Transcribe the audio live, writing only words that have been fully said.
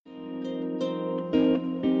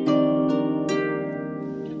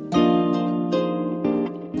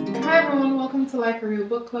to Like a Real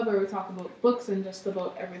Book Club, where we talk about books and just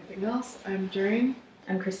about everything else. I'm Jane.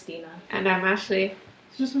 I'm Christina. And I'm Ashley.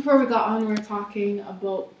 Just before we got on, we were talking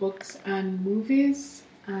about books and movies,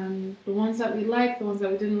 and the ones that we liked, the ones that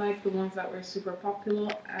we didn't like, the ones that were super popular.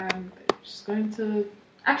 And just going to...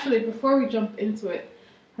 Actually, before we jump into it,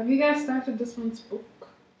 have you guys started this month's book?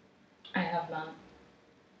 I have not.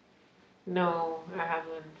 No, I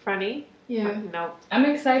haven't. Franny? Yeah. No. I'm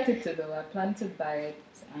excited to though. I plan to buy it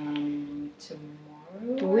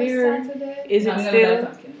tomorrow Where or Saturday. is it I'm gonna still? buy it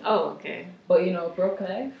on Kindle. Oh, okay. But you know, Broke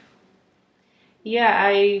Life. Yeah,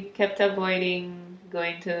 I kept avoiding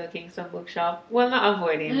going to Kingston Bookshop. Well, not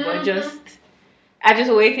avoiding, but I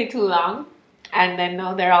just waited too long, and then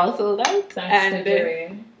now they're all sold out. Thanks to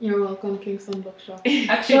Jerry. You're welcome, Kingston Bookshop.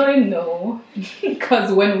 Actually, no,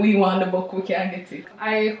 because when we want the book, we can't get it.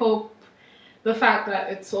 I hope the fact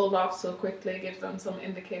that it sold off so quickly gives them some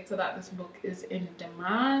indicator that this book is in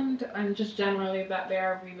demand, and just generally that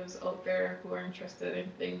there are readers out there who are interested in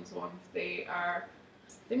things once they are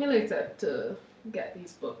stimulated to get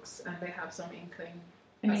these books and they have some inkling.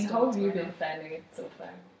 I mean, how have you been finding it so far?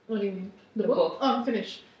 What do you mean? The book? book? Oh, I'm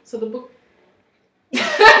finished. So the book...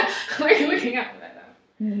 Why are you looking at me like that?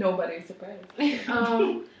 Nobody's surprised.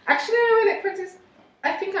 Actually,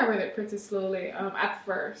 I think I read it pretty slowly at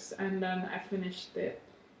first, and then I finished it.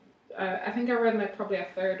 I think I read like probably a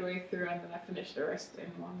third way through, and then I finished the rest in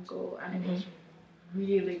one go, and it was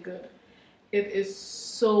really good. It is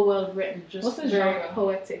so well written, just What's the very genre?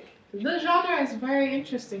 poetic. The genre is very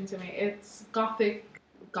interesting to me. It's gothic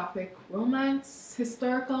romance,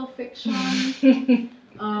 historical fiction.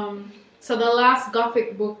 So the last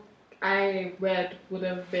gothic book I read would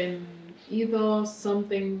have been either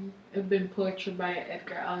poetry by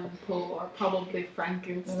Edgar Allan Poe or probably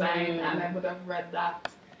Frankenstein, and I would have read that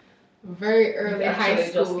very early high Actually,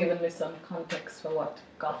 school. just given me some context for what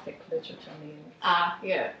Gothic literature means.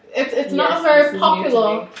 Yeah, it's Yes, not a this very is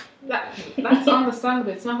popular. new to That's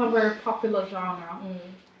understandable. It's not a very popular genre,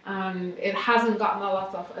 and it hasn't gotten a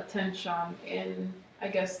lot of attention in, I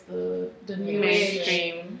guess, the new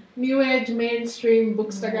age mainstream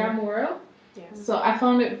bookstagram world. Yes. So I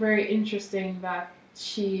found it very interesting that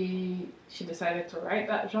she decided to write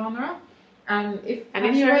that genre. And And have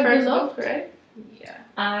it's you your read first Beloved? book, right? Yeah.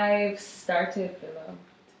 I've started Beloved.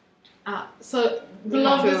 So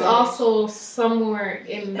Beloved is also somewhere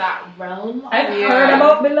in that realm. I've heard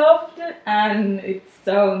about Beloved, and it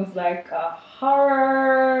sounds like a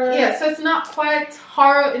horror. Yeah, so it's not quite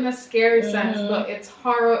horror in a scary sense, but it's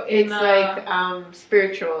horror in It's like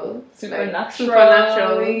spiritual, supernatural,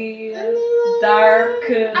 dark,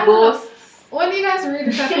 ghosts. When you guys read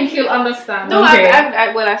it, I think you'll understand. No, Okay.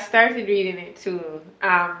 I started reading it too.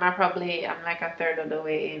 I'm like a third of the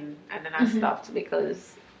way in, and then I stopped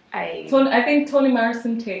because I think Toni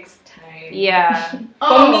Morrison takes time. Yeah.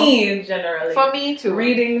 For me, generally. For me too.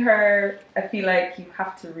 Reading her, I feel like you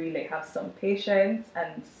have to really have some patience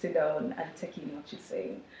and sit down and take in what she's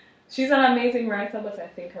saying. She's an amazing writer, but I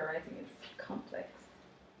think her writing is complex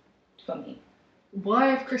for me.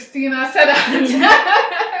 Why if Christina said that?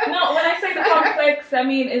 No, when I say the complex, I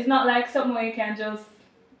mean it's not like something where you can just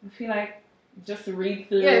feel like just read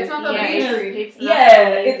through. Yeah, it's not a binge read.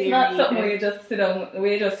 It's not something where you just sit down,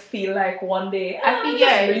 where you just feel like one day. I think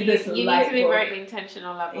read this you need light to be book. very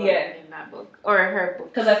intentional about it in that book or her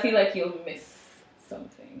book. Because I feel like you'll miss some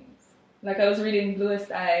things. Like I was reading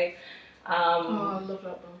Bluest Eye. I love that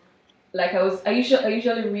book. Like I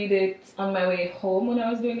usually read it on my way home when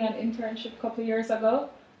I was doing an internship a couple of years ago,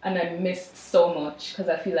 and I missed so much because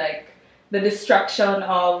I feel like the distraction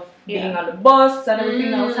of being on the bus and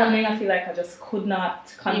everything that was happening, I feel like I just could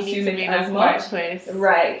not consume it as much.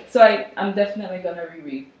 Right. So I'm definitely gonna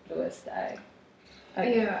reread Bluest Eye.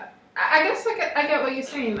 Yeah. I guess I get what you're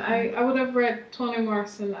saying. I would have read Toni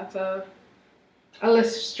Morrison at a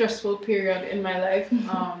less stressful period in my life.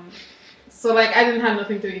 So like I didn't have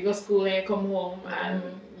nothing to do. You go to school and you come home and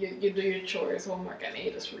you do your chores, homework, and you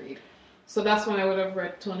just read. So that's when I would have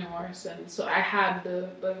read Toni Morrison. So I had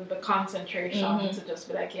the concentration to just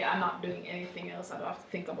be like, yeah, I'm not doing anything else. I don't have to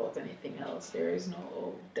think about anything else. There is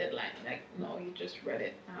no deadline. Like, no, you just read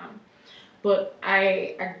it. But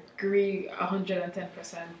I agree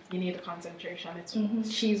 110%. You need the concentration.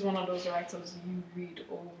 She's one of those writers you read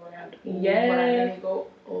over and over, and then you go,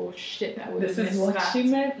 oh shit, I would have missed what that. she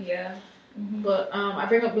meant. Yeah. But I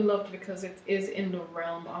bring up Beloved because it is in the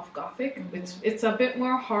realm of Gothic. It's a bit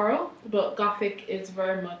more horror, but Gothic is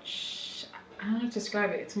very much, I don't know how to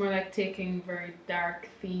describe it. It's more like taking very dark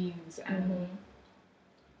themes and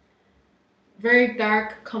very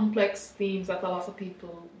dark, complex themes that a lot of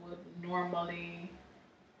people would normally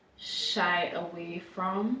shy away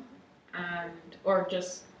from, or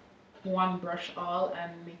just one brush all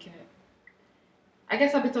and making it, I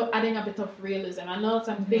guess, adding a bit of realism. And now that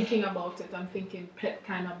I'm thinking about it, I'm thinking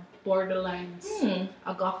kind of borderlines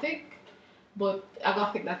a gothic, but a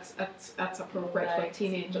gothic that's appropriate for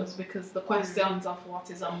teenagers, because the questions of what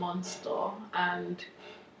is a monster and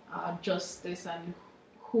justice and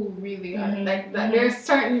who really are like that. There's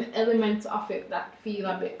certain elements of it that feel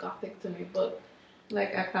a bit gothic to me, but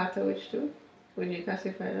like a Carter Witch too. Would you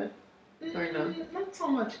classify that? Or no? Not so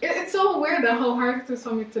much. It's so weird that how hard it is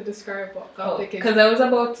for me to describe what gothic is. Because I was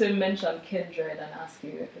about to mention Kindred and ask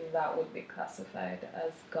you if that would be classified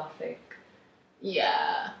as gothic.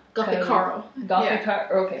 Yeah, gothic horror. Gothic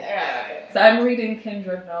horror. Okay. Yeah. So I'm reading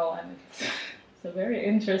Kindred now, and it's a very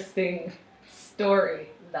interesting story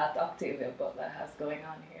that Octavia Butler has going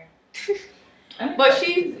on here. But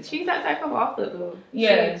she's that type of author though.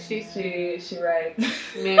 Yeah, she writes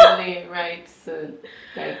mainly writes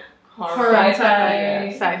like horror,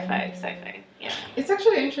 sci-fi. Yeah. It's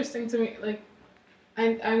actually interesting to me. Like,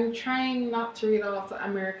 I'm trying not to read a lot of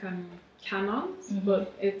American canons,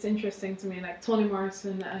 but it's interesting to me. Like Toni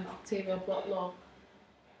Morrison and Octavia Butler.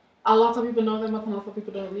 A lot of people know them, but a lot of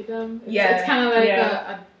people don't read them. It's kind of like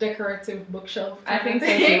a decorative bookshelf. I think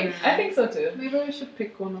so too. Maybe we should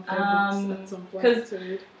pick one of their books at some point to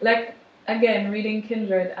read. Like, again, reading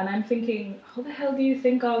Kindred, and I'm thinking, how the hell do you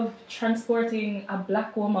think of transporting a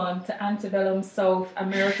black woman to antebellum South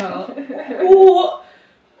America?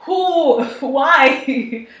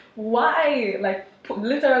 Why? Like,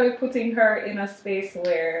 literally putting her in a space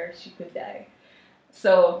where she could die.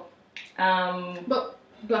 So, but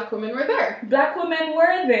Black women were there. Black women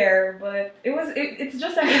were there, but it's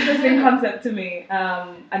just an interesting concept to me.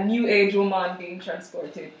 A new age woman being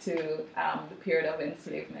transported to the period of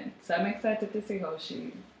enslavement. So I'm excited to see how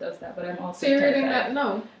she does that. But I'm also so you're reading that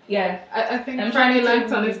now? Yeah. I think Franny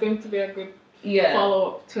Langton is going to be a good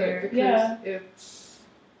follow-up to it, because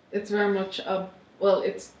it's very much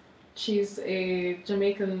she's a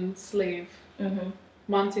Jamaican slave,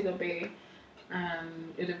 Montego Bay,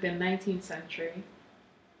 and it would have been 19th century.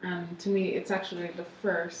 And to me, it's actually the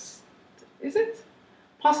first, is it?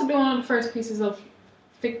 Possibly one of the first pieces of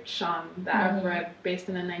fiction that I've read based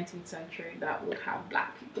in the 19th century that would have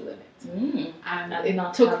black people in it. And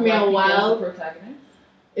it took me a while.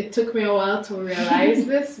 It took me a while to realize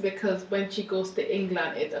this, because when she goes to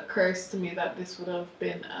England, it occurs to me that this would have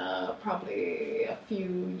been probably a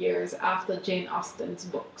few years after Jane Austen's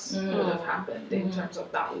books would have happened in terms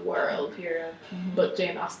of that world period. But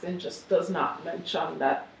Jane Austen just does not mention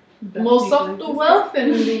that most of the wealth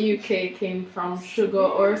in the UK came from sugar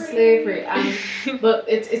or slavery. But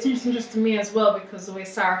it's interesting just to me as well, because the way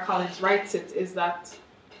Sarah Collins writes it is that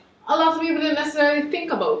a lot of people didn't necessarily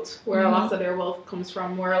think about where a lot of their wealth comes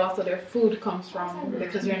from, where a lot of their food comes from,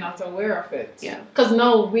 because you're not aware of it. Yeah. Because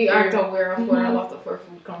no, we aren't aware of where a lot of our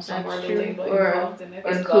food comes from, or the label involved in it.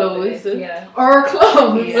 Or clothes. Or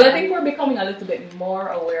clothes. Well, I think we're becoming a little bit more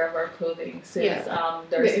aware of our clothing since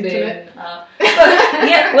there's been...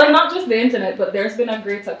 not just the internet, but there's been a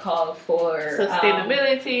greater call for...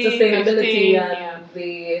 Sustainability and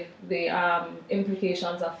the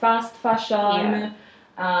implications of fast fashion. Yeah.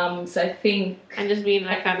 So I think, and just being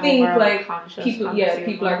like conscious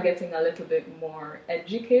people are getting a little bit more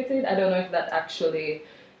educated. I don't know if that actually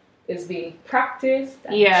is being practiced.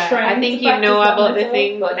 I think you know about the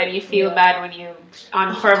thing, but then you feel bad when you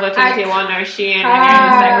on Forever 21 or Shein, and you're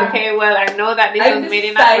just like, okay, well, I know that this was made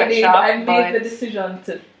in a sweatshop. I made the decision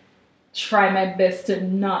to try my best to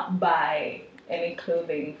not buy any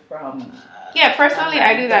clothing from. Personally,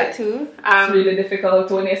 I do that too. It's really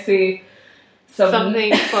difficult when you see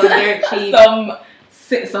something for dirt cheap.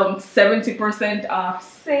 Some 70% off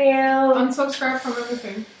sale. Unsubscribe from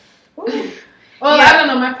everything. Well, I don't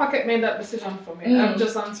know. My pocket made that decision for me. I've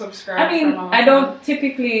just unsubscribed. I mean, I don't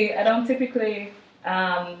typically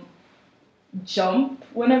jump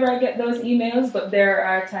whenever I get those emails, but there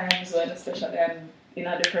are times when, especially I'm in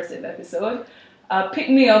a depressive episode, pick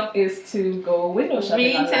me up is to go window shopping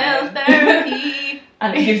retail online. therapy.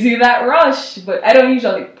 And it gives you that rush, but I don't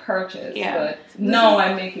usually purchase. But now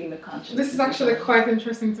I'm making the conscious This is actually quite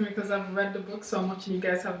interesting to me, because I've read the book so much, and you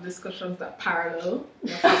guys have discussions that parallel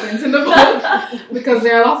what happens in the book. Because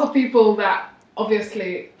there are lots of people that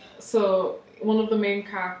obviously. So one of the main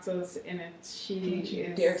characters in it, she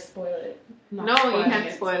is. Dare spoil it? No, you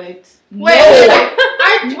can't spoil it. Wait.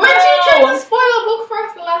 Weren't you trying to spoil a book for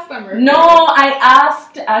us the last time? No, I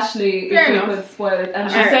asked Ashley if we could spoil it,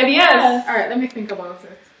 and she said yes. Alright, let me think about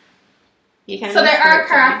it. So there are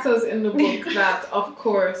characters in the book that, of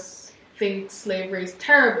course, think slavery is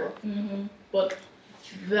terrible. But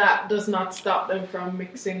that does not stop them from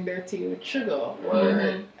mixing their tea with sugar,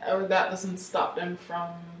 or that doesn't stop them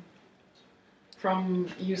from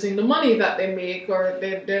using the money that they make, or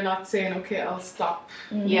they're not saying, okay, I'll stop.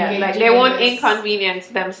 Yeah, like they won't inconvenience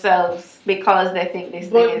themselves because they think this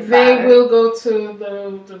thing is But they bad. will go to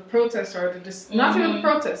the protest, or not even the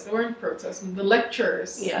protest, they weren't protesting, the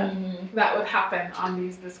lectures that would happen on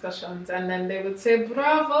these discussions, and then they would say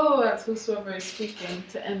bravo at whosoever is speaking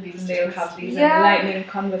to end these They'll things. have these enlightening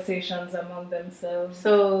conversations among themselves.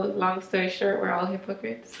 So, long story short, we're all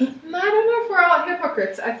hypocrites. No, I don't know if we're all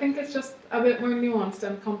hypocrites. I think it's just a bit more nuanced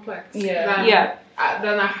and complex than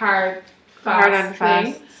a hard and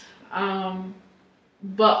fast thing.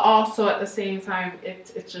 But also at the same time,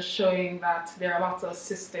 it's just showing that there are lots of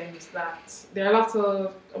systems there are lots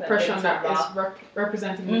of oppression that is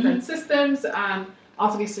representing different systems, and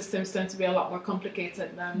also these systems tend to be a lot more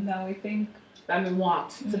complicated than we want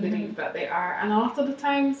to believe that they are. And a lot of the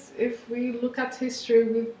times, if we look at history,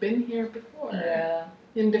 we've been here before. Yeah.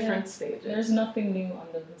 In different stages. There's nothing new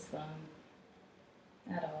under the sun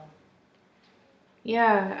at all.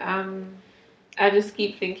 Yeah, I just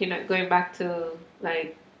keep thinking, going back to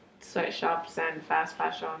like sweatshops and fast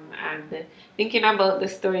fashion, and thinking about the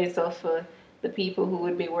stories of the people who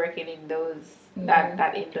would be working in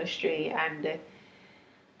that industry, and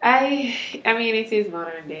I mean, it is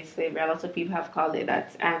modern day slavery. A lot of people have called it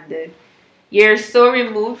that, and you're so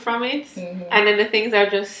removed from it, and then the things are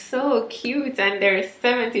just so cute, and they're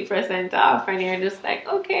 70% off, and you're just like,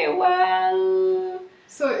 okay, well.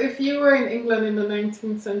 So if you were in England in the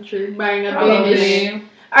 19th century buying a Danish,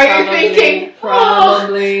 are you thinking,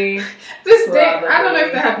 probably this day? I don't know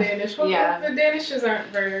if they have Danish. Well, the Danishes aren't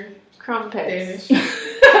very crumpets.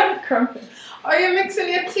 Danish. Crumpets. Or you're mixing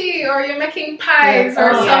your tea, or you're making pies,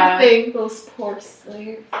 or something. Those poor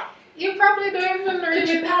slaves. You probably don't even reach. Could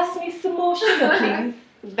you pass me some more sugar, please?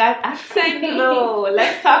 That accent, no.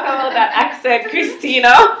 Let's talk about that accent,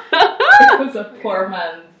 Christina. It was a poor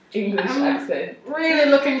man's English accent. Really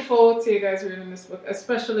looking forward to you guys reading this book,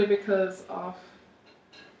 especially because of,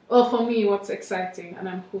 well, for me, what's exciting, and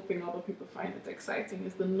I'm hoping other people find it exciting,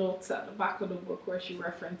 is the notes at the back of the book where she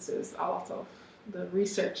references a lot of the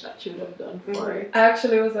research that she would have done for it. I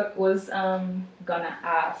actually was gonna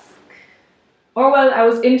ask, or well, I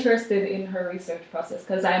was interested in her research process,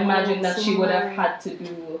 because I imagine that she would have had to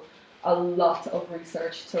do a lot of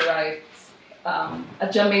research to write a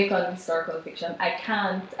Jamaican historical fiction. I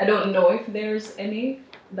don't know if there's any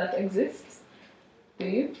that exists. Do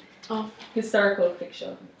you? Historical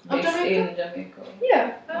fiction based in Jamaica.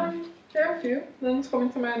 Yeah, there are a few. None's coming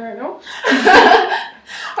to mind right now.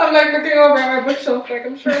 I'm like looking over at my bookshelf, like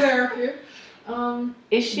I'm sure there are a few.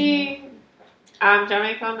 Is she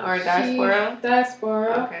Jamaican or diaspora?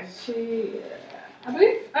 Diaspora. Okay. I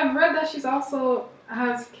believe I've read that she's also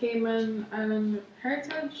has Cayman Island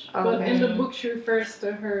heritage, but in the book she refers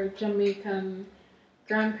to her Jamaican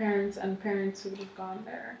grandparents and parents who would have gone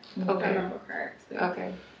there. If I remember correctly.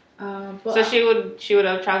 Okay. But so she would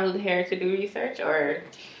have traveled here to do research, or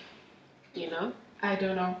I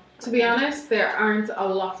don't know. To be honest, there aren't a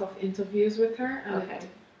lot of interviews with her, and it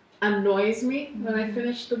annoys me when I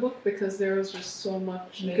finish the book, because there was just so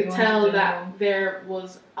much. You could tell that there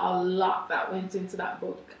was a lot that went into that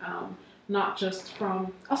book. Not just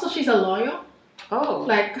from. Also, she's a lawyer. Oh.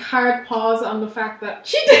 Like, hard pause on the fact that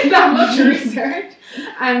she did that much research,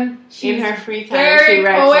 and she's in her free time she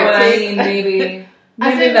writes. Poetic. Well, I mean, maybe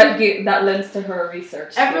that lends to her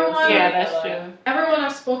research. Everyone, that's true. Everyone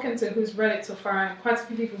I've spoken to who's read it so far, and quite a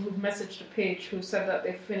few people who've messaged the page who said that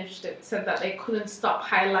they finished it, said that they couldn't stop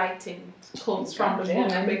highlighting quotes from the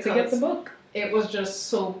book because to get the book. It was just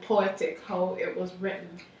so poetic how it was written.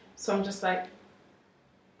 So I'm just like,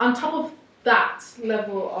 on top of that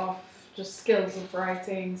level of just skills of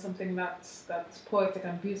writing, something that's poetic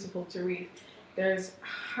and beautiful to read, there's a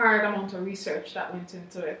hard amount of research that went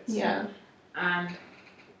into it. Yeah. And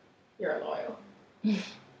you're loyal.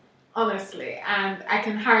 Honestly. And I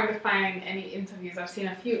can hardly find any interviews. I've seen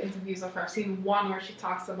a few interviews of her. I've seen one where she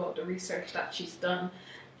talks about the research that she's done,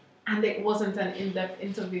 and it wasn't an in-depth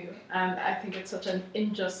interview. And I think it's such an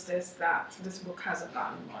injustice that this book hasn't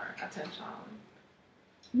gotten more attention.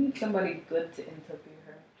 You need somebody good to interview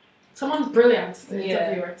her. Someone's brilliant to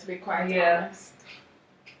interview her, to be quite honest.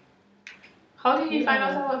 How did you find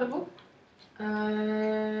out about the book?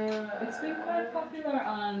 It's been quite popular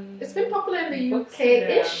on. It's been popular in the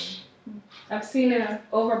UK-ish. I've seen it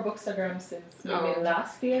over Bookstagram since maybe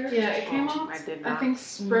last year. Yeah, it came out. I think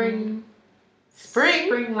spring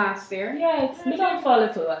spring last year. Yeah, it's been out for a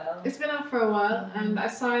little while. It's been out for a while, and I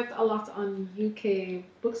saw it a lot on UK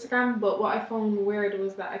Bookstagram. But what I found weird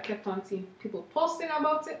was that I kept on seeing people posting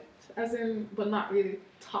about it, but not really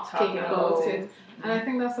talking about it. And I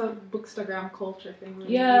think that's a Bookstagram culture thing.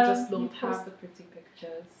 Really. Yeah, we just don't have the pretty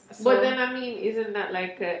pictures. So, But then I mean, isn't that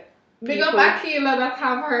like a big up Akila that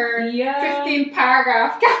have her Yeah. 15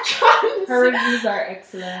 paragraph captions. Her reviews are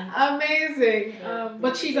excellent. Amazing. Yeah.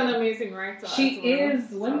 But she's an amazing writer. She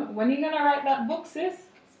as is. well, When are you gonna write that book, sis?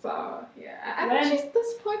 So yeah, I think she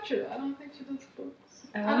does poetry. I don't think she does books.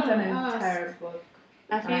 I want don't an know. entire book.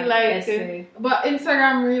 I feel like essay. But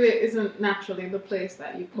Instagram really isn't naturally the place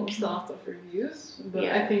that you post a lot of reviews. But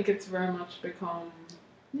Yeah. I think it's very much become.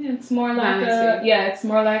 Yeah, it's more like Fantasy. it's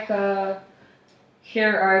more like a.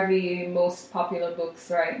 Here are the most popular books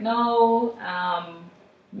right now.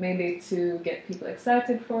 Maybe to get people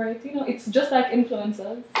excited for it. You know, it's just like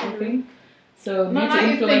influencers, I think. So No, beauty I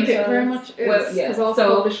influencers. think it very much is. Well, yeah. Because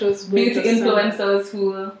So publishers will beauty just send- influencers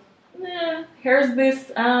who. Here's this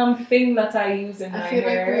thing that I use in my I feel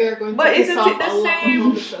hair. like we are going But to piss isn't off it the a lot same? of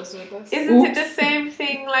publishers with this. Isn't it the same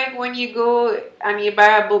thing like when you go and you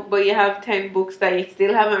buy a book but you have 10 books that you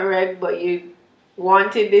still haven't read but you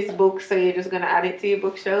wanted this book so you're just going to add it to your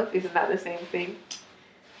bookshelf? Isn't that the same thing?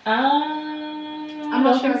 I'm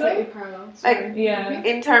not sure if I get parallel. Like, yeah.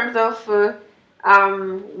 In terms of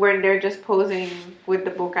when they're just posing with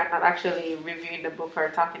the book and not actually reviewing the book or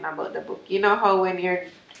talking about the book. You know how when you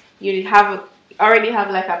already have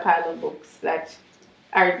like a pile of books that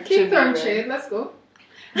are Keep throwing shade. Let's go.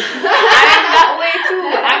 I'm that way too.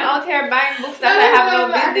 I'm out here buying books that I have no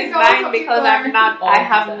business buying because I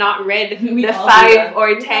have not read We the all 5 do that.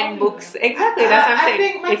 or 10 books. Exactly, that's what I'm saying.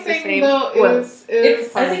 I think my It's the thing same. though Well, is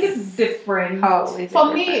I think it's different. how is it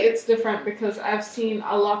for me different? it's different because I've seen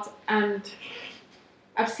a lot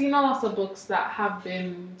of books that have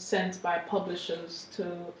been sent by publishers to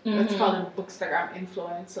let's call them Bookstagram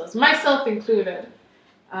influencers, myself included.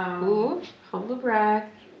 Ooh, humble brag.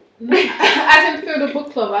 As in through the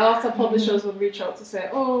book club, a lot of publishers would reach out to say,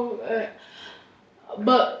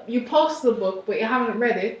 but you post the book, but you haven't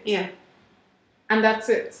read it. Yeah. And that's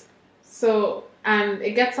it. So, and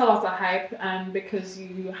it gets a lot of hype, and because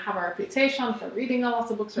you have a reputation for reading a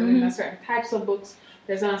lot of books or reading certain types of books,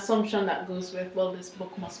 there's an assumption that goes with, well, this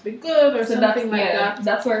book must be good or something like that.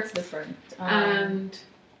 That's where it's different. And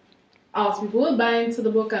a lot of people will buy into the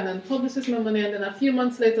book and then publish my money, and then a few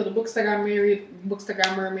months later the Bookstagrammer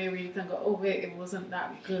may read it and go, oh wait, it wasn't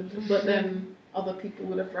that good. But then other people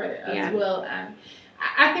would have read it as well. And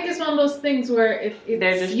I think it's one of those things where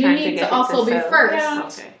They're just you trying need to to get also be it to sell.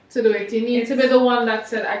 first Okay. to do it. You need to be the one that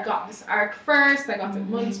said, I got this arc first, I got it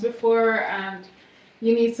months before, and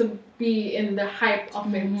you need to be in the hype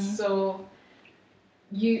of it. So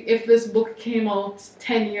if this book came out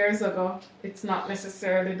 10 years ago, it's not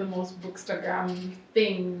necessarily the most Bookstagram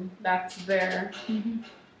thing that's there.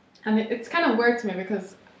 And it's kind of weird to me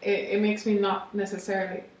because it makes me not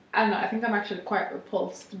necessarily, I don't know, I think I'm actually quite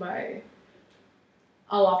repulsed by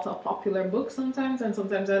a lot of popular books sometimes, and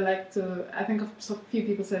sometimes I think a few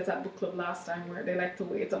people said it at book club last time where they like to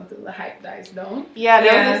wait until the hype dies down. Yeah,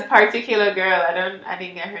 there was this particular girl, I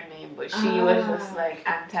didn't get her name, but she was just like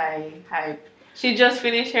anti-hype. She just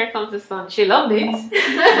finished Here Comes the Sun. She loved it,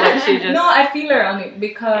 but she just... No, I feel her on it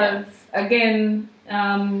because, again,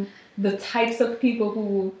 the types of people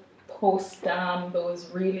who post those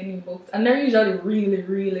really new books, and they're usually really,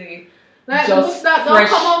 really Like just books that don't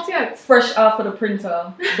come out yet. fresh off of the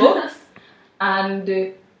printer books,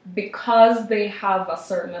 and because they have a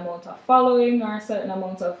certain amount of following or a certain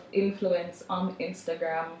amount of influence on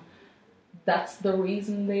Instagram, that's the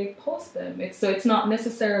reason they post them. It's not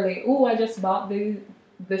necessarily, I just bought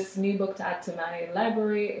this new book to add to my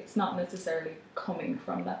library. It's not necessarily coming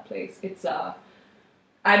from that place. It's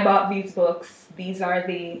I bought these books. These are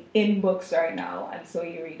the in books right now, and so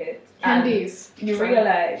you read it. Candies. You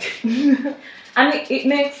realize. And it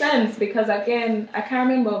makes sense because, again, I can't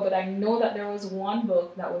remember, but I know that there was one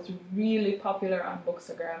book that was really popular on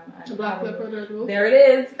Bookstagram. The Black Leopard Wolf. There it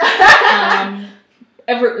is.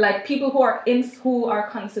 People who are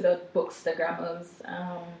considered Bookstagrammers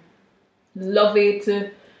love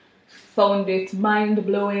it. Found it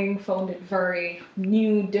mind-blowing, found it very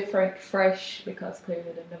new, different, fresh, because clearly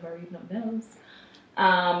they've never read nothing else.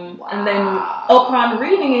 And then upon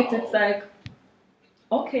reading it, it's like,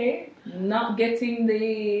 okay, not getting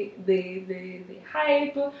the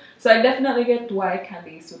hype. So I definitely get why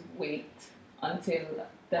Candice would wait until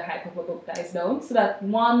the hype of a book dies down, so that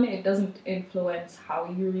one, it doesn't influence how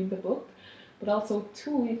you read the book, but also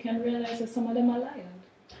two, you can realize that some of them are lying.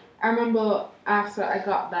 I remember after I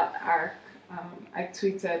got that arc I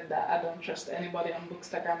tweeted that I don't trust anybody on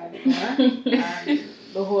Bookstagram anymore, and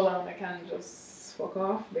the whole American just fuck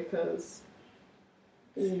off because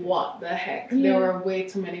what the heck? There were way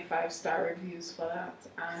too many 5-star reviews for that,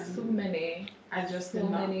 and So many. I just So did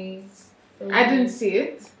not. many. I didn't see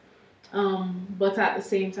it. But at the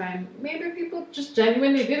same time, maybe people just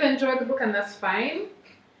genuinely did enjoy the book, and that's fine.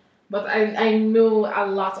 But I know a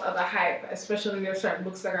lot of the hype, especially there are certain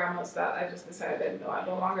Bookstagrammers that I just decided, no, I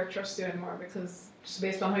no longer trust you anymore because just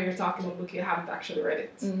based on how you're talking about the book, you haven't actually read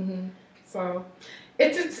it. Mm-hmm. So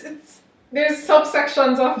it's there's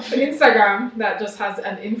subsections of Instagram that just has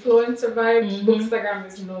an influencer vibe. Mhm. Bookstagram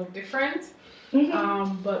is no different.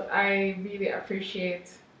 Mm-hmm. But I really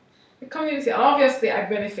appreciate the community. Obviously, I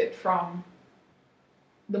benefit from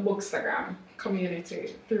the Bookstagram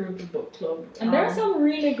community through the book club. And there are some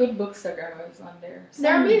really good Bookstagrammers on there.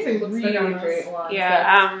 They're Some amazing really Bookstagrammers. great ones.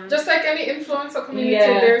 Yeah, just like any influencer community,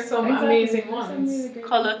 Yeah, there's some exactly. amazing There's some ones. really great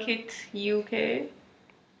Color ones. Kit UK.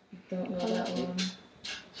 Don't know that one.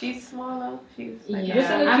 She's smaller. She's like Yeah.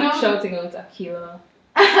 Just I gonna keep know. shouting out Akila.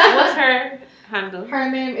 What's her handle? Her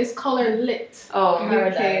name is Color Lit. Oh,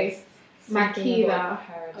 Paradise. Something Makila. about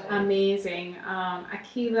Paradise. Amazing.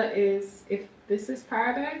 Akila is, if this is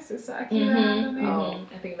Paradise, is that Akila Mhm, the name? Oh.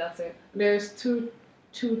 I think that's it. There's two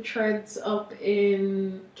threads up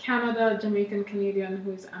in Canada, Jamaican Canadian,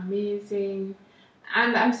 who's amazing.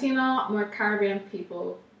 And I'm seeing a lot more Caribbean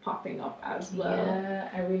people popping up as well. Yeah,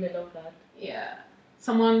 I really love that. Yeah.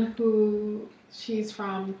 Someone who, she's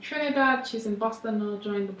from Trinidad, she's in Boston now,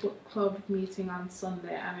 joined the book club meeting on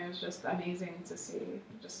Sunday, and it was just amazing to see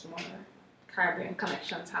just more Caribbean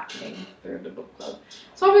connections happening through the book club.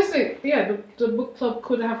 So obviously, yeah, the book club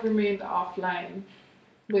could have remained offline,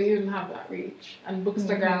 but you didn't have that reach. And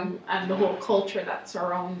Bookstagram and the whole culture that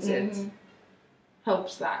surrounds it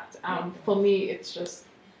helps that. For me, it's just,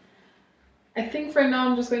 I think for now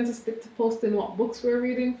I'm just going to stick to posting what books we're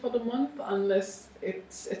reading for the month, unless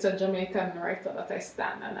it's a Jamaican writer that I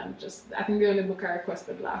stan, and I think the only book I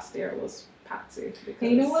requested last year was Patsy. Because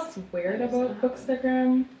And you know what's weird about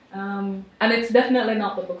Bookstagram? And it's definitely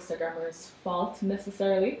not the Bookstagrammer's fault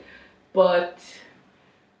necessarily, but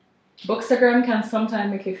Bookstagram can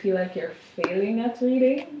sometimes make you feel like you're failing at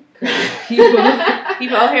reading. 'Cause people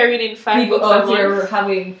out here reading 5 people books a out here month.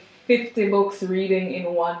 having 50 books reading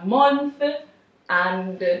in 1 month,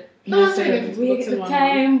 and No, you I'm saying sort if of it's wait books at in the 1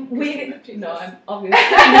 time, month. wait. Jesus. No, I'm obviously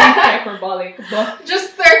being hyperbolic, but just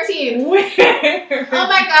 13. where? Oh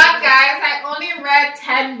my god, guys, I only read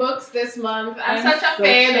 10 books this month. I'm such a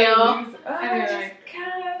failure. loser. And I you're just like-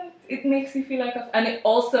 can't. It makes you feel like, and it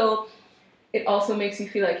also makes you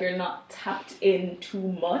feel like you're not tapped in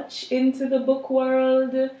too much into the book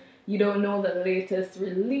world. You don't know the latest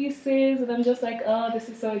releases, and I'm just like, oh, this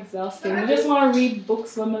is so exhausting. I just want to read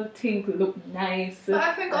books when I think look nice. But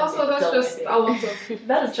I think and also it that's don't just edit. a lot of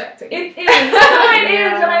That's projecting. It is. It is,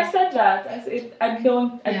 Yeah. and I said that. I said I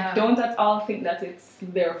don't Yeah. at all think that it's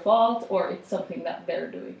their fault or it's something that they're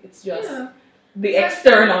doing. It's just Yeah. the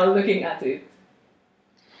external looking at it.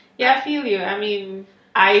 Yeah, I feel you. I mean,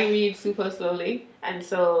 I read super slowly, and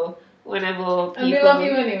so whenever people... And we love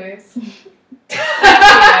you anyways. Thank you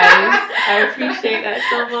guys. I appreciate that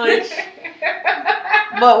so much.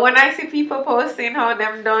 But when I see people posting how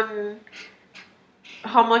them done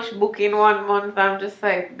how much book in 1 month, I'm just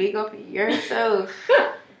like, big up yourself.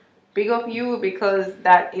 Big up you, because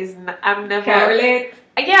that is I'm never Can't relate.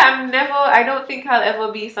 I don't think I'll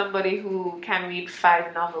ever be somebody who can read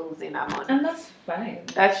 5 novels in a month. And that's fine.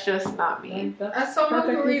 That's just not me. That's As someone who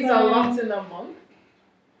perfectly reads a fine. lot in a month,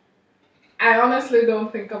 I honestly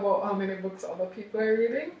don't think about how many books other people are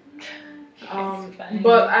reading. Fine.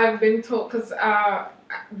 But I've been told, because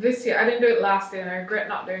this year, I didn't do it last year, and I regret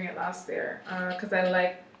not doing it last year, because I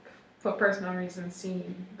like, for personal reasons,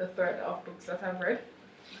 seeing the thread of books that I've read.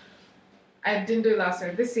 I didn't do it last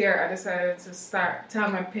year. This year, I decided to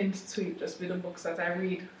have my pinned tweet just be the books that I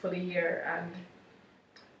read for the year, and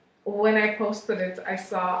when I posted it, I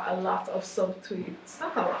saw a lot of subtweets.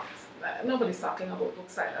 Not a lot. Nobody's talking about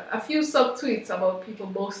books like that. A few subtweets about people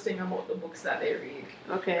boasting about the books that they read.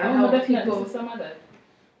 Okay. I Oh, how definitely people- some other.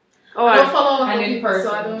 Oh, I don't I- follow a lot And of in people,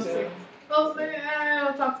 so I person don't too. see. Well, I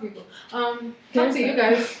don't talk to people. Talk Yes, to you sir.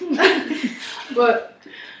 guys.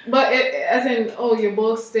 but it, as in, oh, you're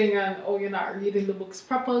boasting and oh, you're not reading the books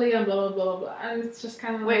properly and blah blah blah blah. And it's just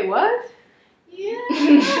kind of wait, like, what? yeah.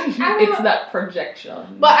 It's that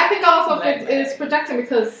projection. But I think also Like it is projecting,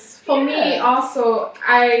 because for me Yeah. also,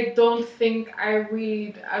 I don't think I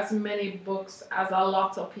read as many books as a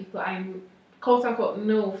lot of people I quote unquote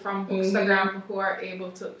know from Bookstagram who are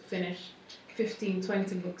able to finish 15,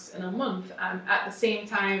 20 books in a month. And at the same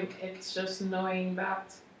time, it's just knowing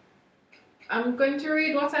that I'm going to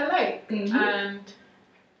read what I like. And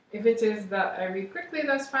if it is that I read quickly,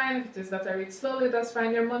 that's fine. If it is that I read slowly, that's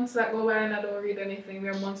fine. There are months that go by and I don't read anything.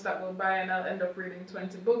 There are months that go by and I'll end up reading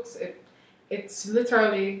 20 books. It's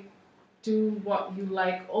literally do what you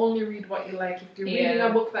like. Only read what you like. If you're reading a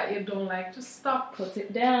book that you don't like, just stop. Put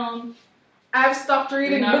it down. I've stopped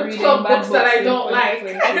reading book club books that I don't like.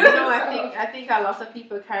 I think a lot of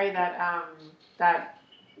people carry that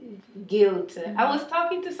guilt. I was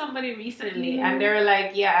talking to somebody recently and they were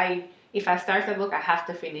like, if I start a book, I have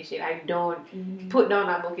to finish it. I don't put down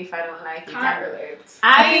a book if I don't like it. Can't relate.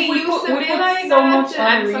 I think we put like so much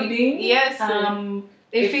on reading. Yes.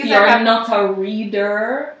 If you're not a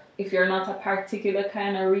reader, if you're not a particular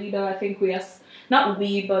kind of reader, I think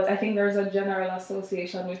but I think there's a general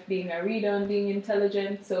association with being a reader and being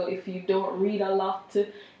intelligent. So if you don't read a lot,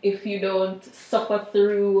 if you don't suffer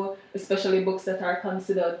through, especially books that are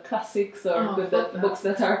considered classics or books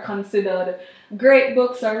that are considered great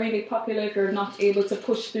books are really popular, if you're not able to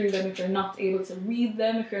push through them, if you're not able to read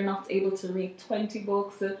them, if you're not able to read 20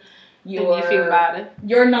 books, you feel bad.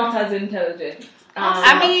 You're not as intelligent. But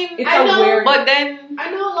then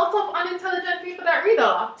I know a lot of unintelligent people that read a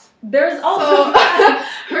lot. There's also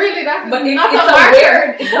really that is but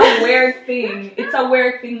it's a weird thing. It's a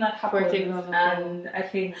weird thing that happens, and I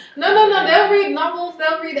think no. They'll read novels,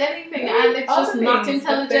 they'll read anything, and it's just not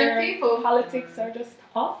intelligent people. Politics are just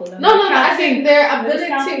awful. No. I think their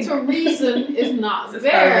ability to reason is not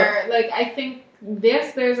there. Like I think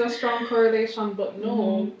yes, there's a strong correlation, but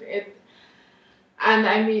no, And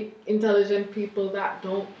I meet intelligent people that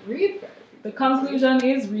don't read very. The conclusion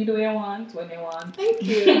is read what you want when you want. Thank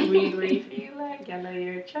you. Read what you feel like. Yellow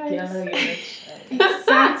your choice.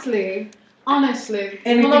 Exactly. Honestly,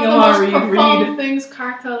 anything one of the most profound things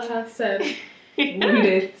Cartel has said. Read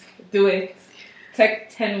it. Do it. Take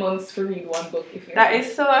 10 months to read one book if you That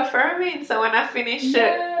is so affirming. So when I finish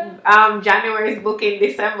January's book in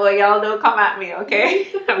December, y'all don't come at me,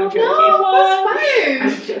 okay? I'm joking. No, that's fine.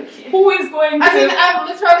 I'm joking. Who is going to? I mean, I've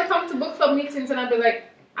literally come to book club meetings and I'd be like,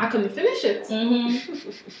 I couldn't finish it.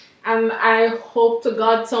 And I hope to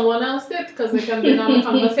God someone else did because they can bring on the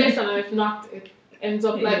conversation. And if not, it ends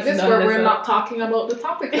up like this where we're not talking about the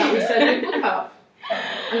topic that we said we would have.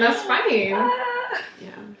 And that's fine.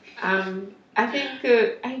 I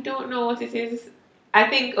think, I don't know what it is. I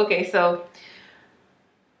think, okay, so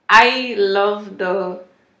I love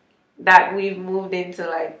that we've moved into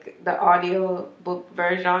like the audio book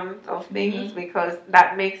version of things because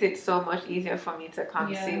that makes it so much easier for me to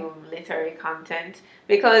consume literary content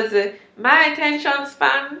because my attention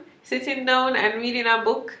span sitting down and reading a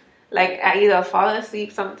book, like I either fall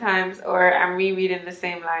asleep sometimes or I'm rereading the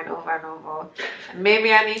same line over and over. And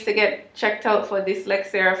maybe I need to get checked out for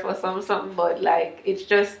dyslexia or for something, but like it's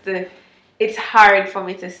just it's hard for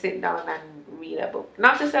me to sit down and read a book.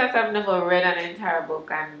 Not to say that I've never read an entire book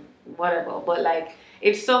and whatever, but like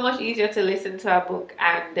it's so much easier to listen to a book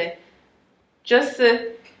and just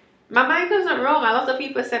my mind doesn't roam. A lot of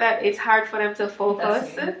people say that it's hard for them to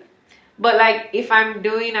focus. But like if I'm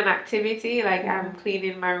doing an activity, like I'm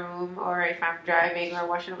cleaning my room or if I'm driving or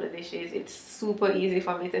washing up the dishes, it's super easy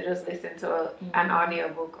for me to just listen to an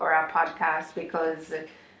audiobook or a podcast because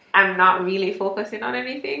I'm not really focusing on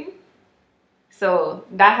anything. So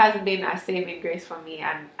that has been a saving grace for me,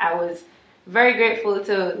 and I was very grateful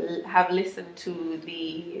to have listened to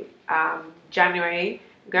the January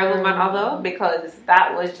Girl, Woman, Other because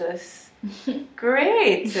that was just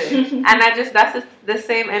great. And that's the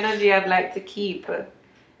same energy I'd like to keep.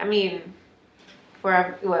 I mean,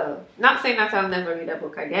 not saying that I'll never read a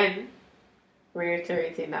book again,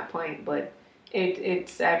 reiterating that point, but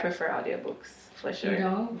I prefer audiobooks for sure. You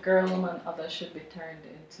know, Girl, Woman, Other should be turned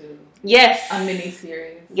into a mini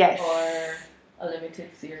series or a limited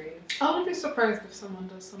series. I would be surprised if someone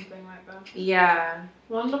does something like that. Yeah.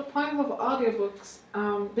 Well, on the point of audiobooks,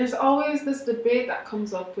 there's always this debate that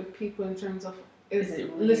comes up with people in terms of is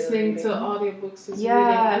listening to audiobooks is reading,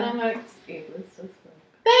 and I'm like,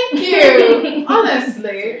 thank you,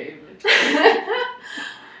 honestly.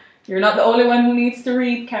 You're not the only one who needs to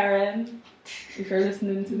read, Karen. If you're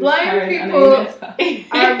listening to this, blind Karen, people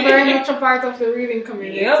are very much a part of the reading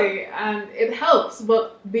community, and it helps.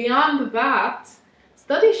 But beyond that,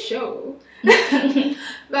 studies show that it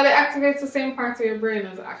activates the same part of your brain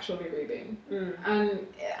as actually reading. And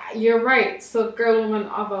you're right. So, Girl, Woman,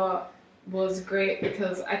 Other was great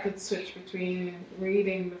because I could switch between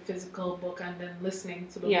reading the physical book and then listening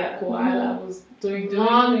to the book while I was doing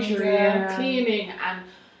laundry and cleaning, and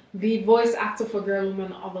The voice actor for Girl,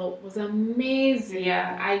 Woman, Other was amazing.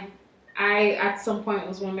 Yeah. I at some point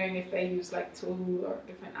was wondering if they used like two or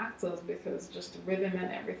different actors because just the rhythm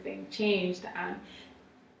and everything changed, and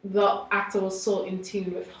the actor was so in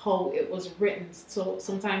tune with how it was written. So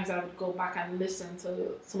sometimes I would go back and listen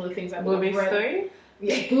to some of the things I would have read. Story?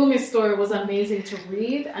 Yeah, Boomy's story was amazing to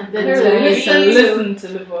read, and then To to listen to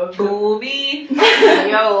the book. Boomy.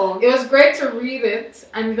 Yo. It was great to read it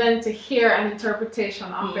and then to hear an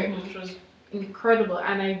interpretation of it, Mhm. which was incredible.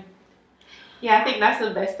 And Yeah, I think that's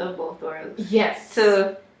the best of both worlds. yes,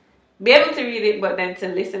 To be able to read it, but then to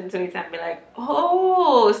listen to it and be like,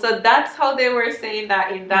 oh, so that's how they were saying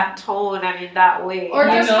that in that tone and in that way. or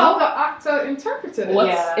You just know, how the actor interpreted it. What's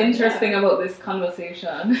Yeah, interesting about this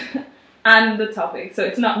conversation and the topic, so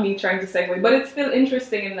it's not me trying to segue, but it's still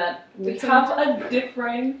interesting in that we It's have a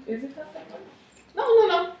different. Is it a segue?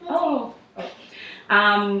 No. Oh.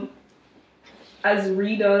 As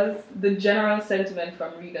readers, the general sentiment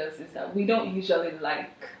from readers is that we don't usually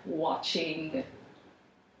like watching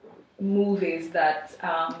movies that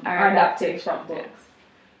are adapted from books.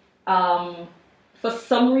 For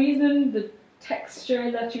some reason, the texture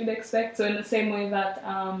that you'd expect, so in the same way that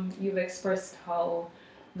you've expressed how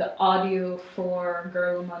the audio for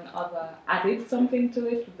Girl, Woman, Other added something to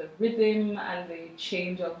it, the rhythm and the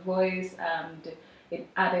change of voice, and it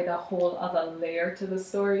added a whole other layer to the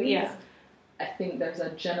story. Yeah. I think there's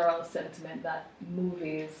a general sentiment that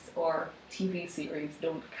movies or TV series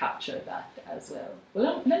don't capture that as well.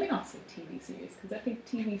 Well, let me not say TV series, because I think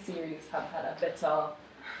TV series have had a better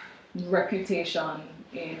reputation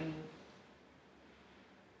in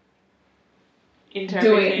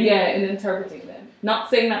interpreting them.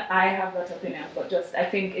 Not saying that I have that opinion, but just I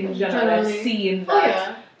think in general I've seen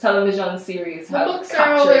that television series the have books are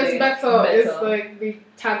captured always it better. It's like the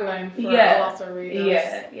tagline for a lot of readers.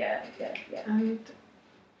 Yeah. And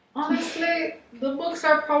honestly, the books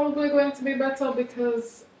are probably going to be better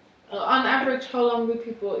because on average, how long do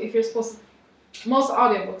people, if you're supposed to, most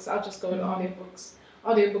audiobooks, I'll just go with audiobooks.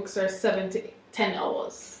 Audiobooks are 7 to 10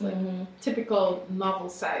 hours, like typical novel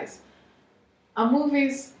size. A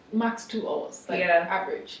movie's max 2 hours, like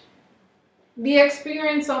average. The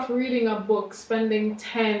experience of reading a book, spending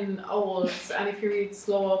 10 hours, and if you read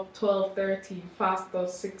slower, 12, 13, faster,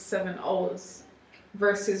 6, 7 hours,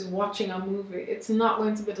 versus watching a movie, it's not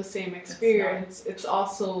going to be the same experience. It's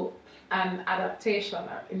also an adaptation,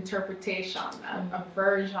 an interpretation, a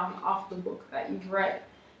version of the book that you've read.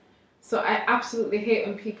 So I absolutely hate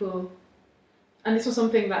when people, and this was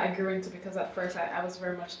something that I grew into because at first I was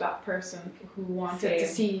very much that person who wanted to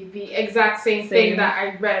see the exact same thing that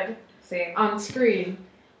I read on screen,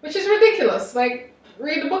 which is ridiculous. Like,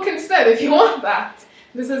 read the book instead if you want that.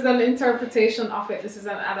 This is an interpretation of it. This is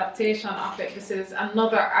an adaptation of it. This is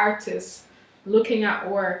another artist looking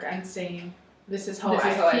at work and saying, this is how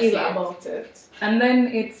I feel about it. And then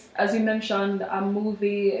it's, as you mentioned, a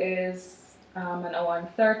movie is an hour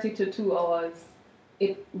and 30 to 2 hours.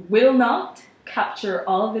 It will not capture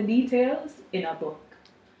all the details in a book.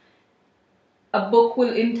 A book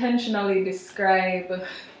will intentionally describe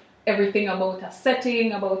everything about a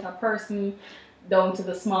setting, about a person, down to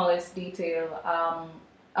the smallest detail.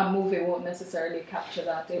 A movie won't necessarily capture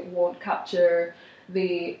that. It won't capture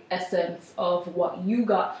the essence of what you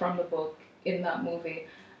got from the book in that movie.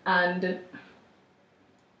 And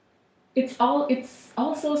it's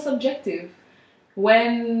also subjective.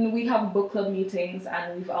 When we have book club meetings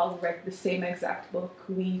and we've all read the same exact book,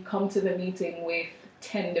 we come to the meeting with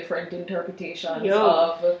 10 different interpretations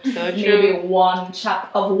of maybe one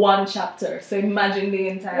chapter. So imagine the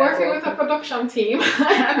entire working book. with a production team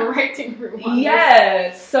and a writing room.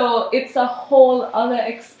 So it's a whole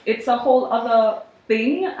other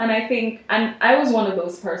thing, and I think, and I was one of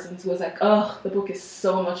those persons who was like, oh, the book is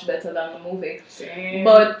so much better than the movie. Same.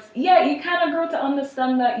 But yeah, you kind of grow to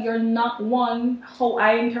understand that you're not one. How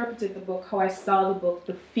I interpreted the book, how I saw the book,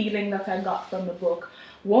 the feeling that I got from the book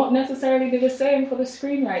won't necessarily be the same for the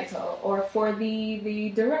screenwriter or for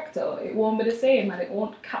the director. It won't be the same, and it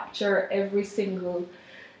won't capture every single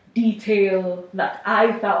detail that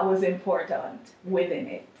I thought was important within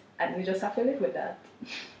it, and you just have to live with that.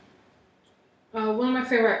 One of my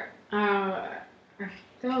favorite, I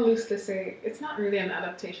don't loosely say, it's not really an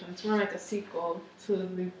adaptation, it's more like a sequel to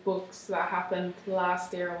the books that happened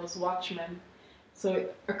last year, was Watchmen. So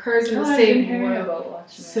it occurs in the same world. About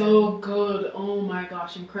Watchmen. So good. Oh my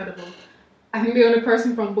gosh, incredible. I think the only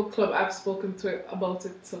person from book club I've spoken to about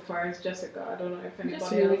it so far is Jessica. I don't know if anybody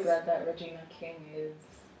else. I'm just really glad that Regina King is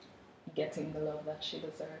getting the love that she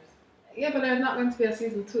deserves. Yeah, but there's not going to be a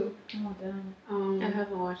season 2. Oh damn. I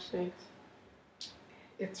haven't watched it.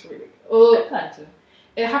 It's really good. I plan to.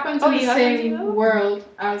 It happens in the same world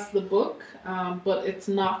as the book, but it's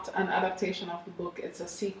not an adaptation of the book. It's a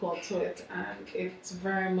sequel to it, and it's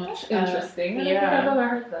very much interesting. I don't think I've ever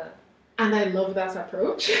heard that. And I love that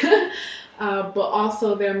approach. But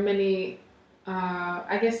also there are many,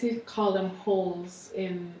 I guess you call them holes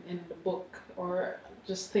in the book, or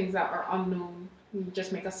just things that are unknown. You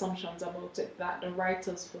just make assumptions about it that the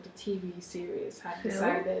writers for the TV series had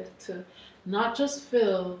decided to not just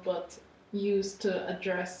fill, but use to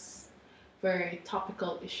address very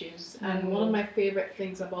topical issues. And one of my favorite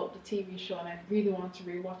things about the TV show, and I really want to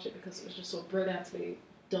rewatch it because it was just so brilliantly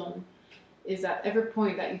done, is at every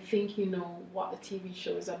point that you think you know what the TV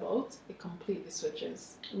show is about, it completely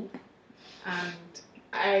switches. And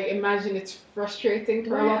I imagine it's frustrating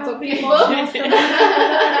for a lot of people.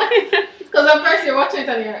 Because at first you're watching it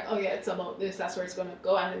and you're like, oh yeah, it's about this, that's where it's going to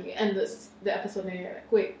go. And then you end the episode and you're like,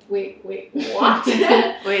 wait, what?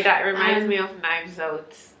 Wait, that reminds me of Knives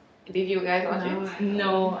Out. Did you guys watch it?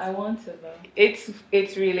 No, I want to though. It's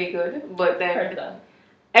really good, but then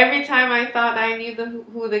every time I thought I knew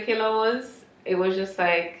who the killer was, it was just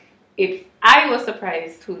like, I was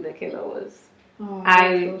surprised who the killer was.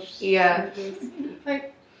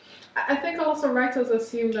 Like, I think also writers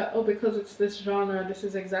assume that because it's this genre, this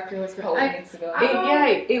is exactly what's going to go.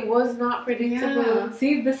 It was not predictable. Yeah.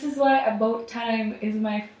 See, this is why About Time is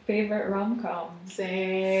my favorite rom-com.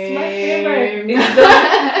 Same. It's my favorite.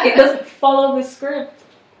 It doesn't follow the script.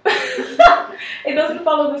 It doesn't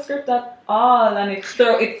follow the script at all, and it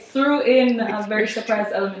threw in a very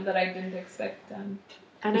surprise element that I didn't expect.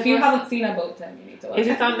 And if you haven't seen About Time, you need to watch it. Is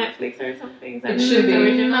it on Netflix or something? It should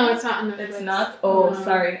be. No, it's not on Netflix. It's not? Oh,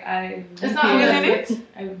 sorry. It's not on Netflix.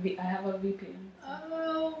 I have a VPN.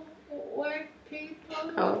 Oh, white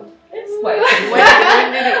people. Oh. It's white people.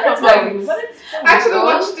 When did it come out? I actually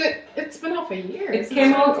watched it. It's been out for years. It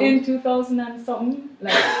came out in 2000 and something.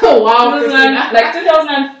 Oh, wow.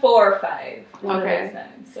 2004 or 5. One of those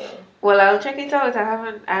times, so. Well, I'll check it out.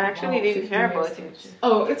 I actually didn't hear about it.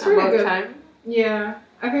 Oh, it's really good. Time. Yeah,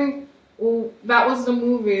 I think that was the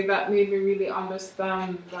movie that made me really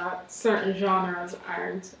understand that certain genres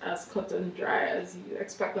aren't as cut and dry as you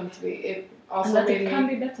expect them to be. It also it can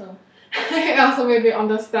be better. It also made me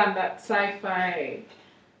understand that sci-fi,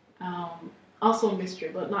 also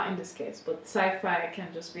mystery, but not in this case, but sci-fi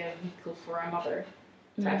can just be a vehicle for another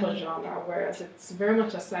type of genre, whereas it's very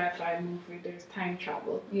much a sci-fi movie. There's time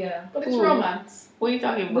travel. Yeah. But it's romance. What are you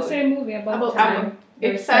talking about? The same movie about time.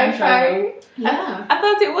 It's sci-fi. Yeah. I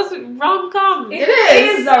thought it was rom-com. It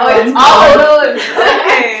is a rom-com.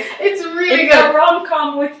 Okay. It's really good. It's a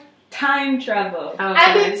rom-com with time travel. Okay.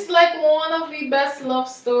 And it's like one of the best love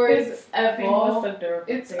stories ever.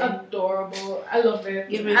 It's adorable. I love it.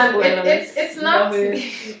 It's not no,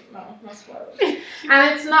 not spoilers.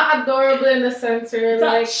 And it's not adorable in the sense where it's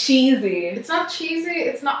like cheesy. It's not cheesy,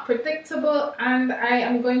 it's not predictable, and I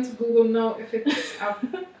am going to Google now if it's a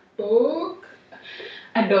book.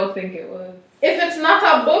 I don't think it was. If it's not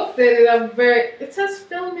a book, then it says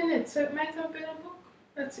film in it, so it might have been a book.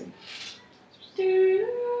 Let's see.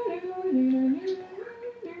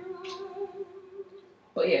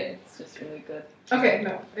 But yeah, it's just really good. Okay,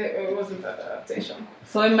 no, it wasn't that adaptation.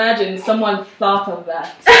 So imagine someone thought of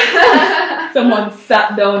that. Someone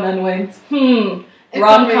sat down and went,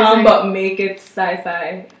 rom-com, but make it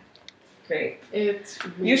sci-fi. Great. It's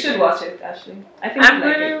really you should watch it, Ashley. I think I'm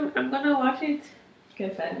gonna watch it. You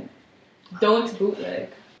can find it. Don't bootleg.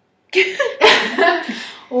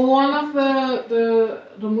 One of the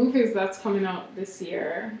movies that's coming out this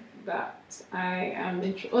year that I am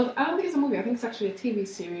interested. Well, I don't think it's a movie. I think it's actually a TV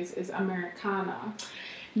series. Is Americana.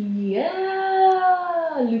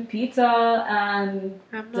 Yeah, Lupita and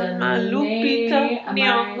Danae. Am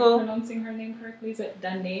I pronouncing her name correctly? Is it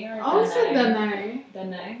Danae or I said Danae.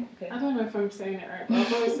 Danae. Okay. I don't know if I'm saying it right, but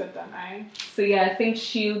I've always said Danae. So yeah, I think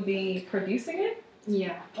she'll be producing it.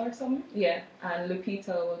 Yeah. Or something. Yeah, and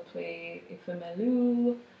Lupita will play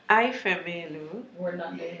Ifemelu. Ifemelu. We're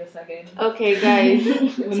not doing this again. Okay,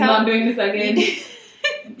 guys. We're not doing this again.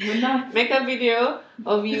 We're not. Make a video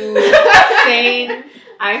of you saying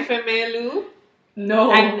Ifemelu.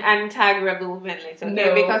 No. And tag Rebel Movement, okay?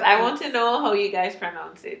 No. Because I want to know how you guys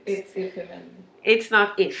pronounce it. It's Ifemelu. It's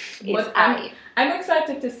not if. It's I. I'm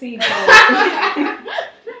excited to see how.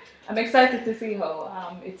 I'm excited to see how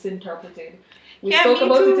it's interpreted. We spoke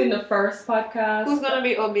about it in the first podcast. Who's gonna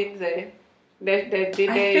be Obinze? They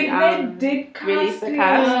did cast release the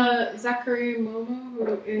cast. Zachary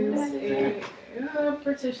Momo, who is a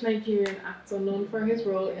British Nigerian actor known for his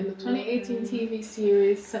role in the 2018 TV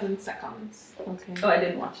series 7 Seconds. Okay. Oh, I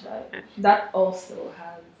didn't watch that. That also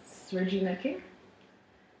has Regina King.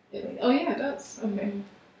 Oh yeah, it does. Okay.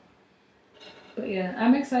 But yeah,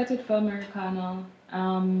 I'm excited for Americana.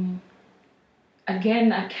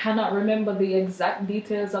 Again, I cannot remember the exact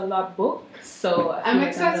details of that book, so I feel I'm like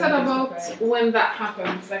excited gonna be about surprised. when that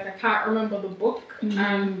happens. Like I can't remember the book,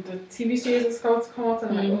 and the TV series is about to come out,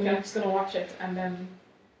 and I'm like, okay, I'm just gonna watch it, and then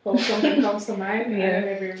hope something comes to mind, and then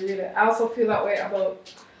maybe read it. I also feel that way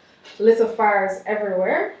about Little Fires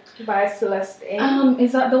Everywhere by Celeste Ng.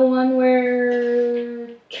 Is that the one where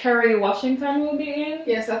Kerry Washington will be in?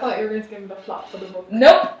 Yes, I thought you were going to give me the plot for the book.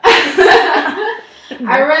 Nope.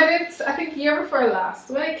 I read it, I think, year before last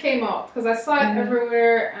when it came out, because I saw it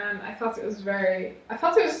everywhere, and I thought it was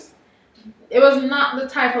it was not the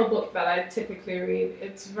type of book that I typically read.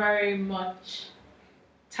 It's very much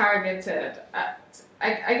targeted at,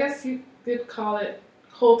 I guess you could call it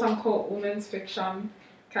quote unquote women's fiction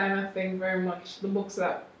kind of thing, very much the books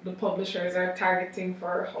that the publishers are targeting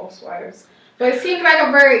for housewives. But it seemed like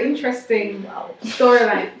a very interesting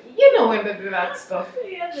storyline. You know when they do that stuff.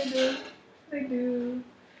 Yeah, they do. They do.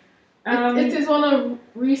 It is one of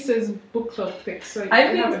Reese's book club picks. So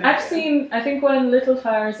I've seen. I think when Little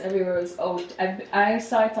Fires Everywhere was out, I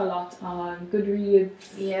saw it a lot on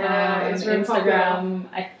Goodreads. Yeah, it's on Instagram. Popular.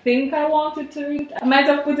 I think I wanted to read. I might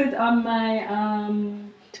have put it on my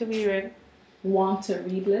to be read. Want to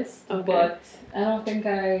read list, but I don't think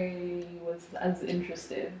I was as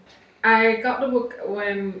interested. I got the book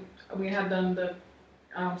when we had done the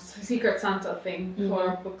Secret Santa thing for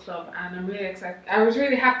our book club, and I'm really excited. I was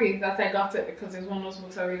really happy that I got it because it's one of those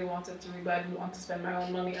books I really wanted to read, but I didn't want to spend my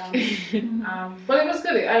own money on. But it was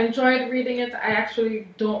good. I enjoyed reading it. I actually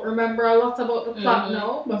don't remember a lot about the plot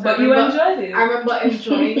now, but you enjoyed it. I remember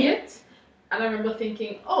enjoying it. And I remember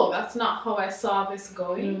thinking, oh, that's not how I saw this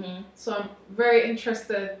going. So I'm very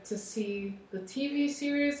interested to see the TV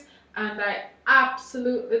series. And I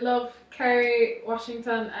absolutely love Kerry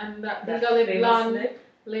Washington and that legally blonde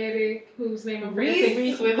lady whose name I'm forgetting.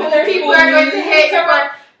 People are going to hate her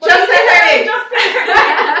for just say her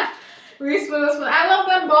name. Reese Witherspoon. I love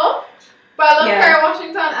them both. But I love Kerry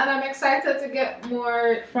Washington, and I'm excited to get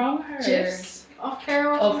more from her gifs of Kerry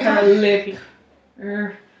Washington. Of her lip.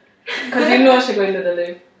 Because you know she's going to the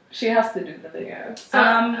lip. She has to do the lip. Yeah. So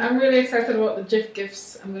I'm really excited about the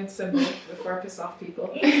gifts I'm going to send both before I piss off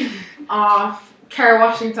people. Of Kerry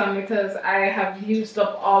Washington, because I have used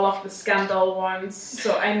up all of the Scandal ones,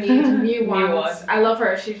 so I need new ones. I love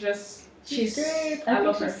her. She's great. I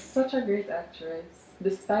love her. She's such a great actress,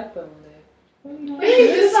 despite the lip.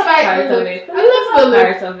 Despite the lip. I love the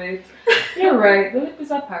lip. Part of it. You're right. The lip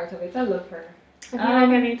is a part of it. I love her. I feel like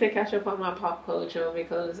I need to catch up on my pop culture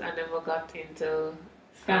because I never got into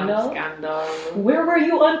Scandal. Where were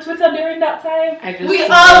you on Twitter during that time? We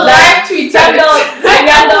all live tweeted.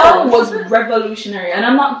 Scandal was revolutionary, and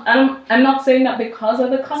I'm not saying that because of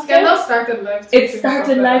the content. Scandal started live tweeting. It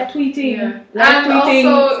started live tweeting. Yeah. Live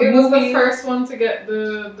tweeting. Also, it was the first one to get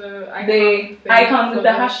the icon with the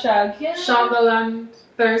hashtag. Yeah. Shondaland.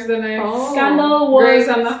 Thursday night. Oh. Scandal was Grey's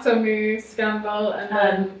Anatomy, Scandal,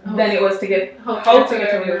 and then it was to get How to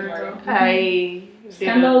Get Away with Murder.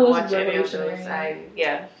 Scandal was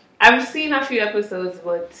revolutionary. I've seen a few episodes,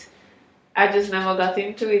 but I just never got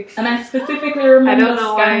into it. And I specifically remember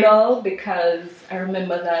Scandal because I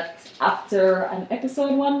remember that after an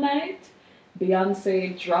episode one night,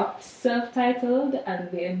 Beyonce dropped self-titled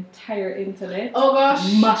and the entire internet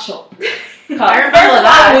mash up. I remember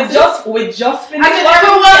that. We just finished watching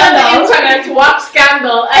everyone on the internet watch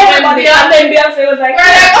Scandal, and then Beyonce was like, we're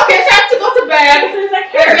like, okay, time to go to bed. So it's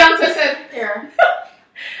like, and Beyonce said, here.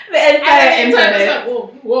 The entire internet.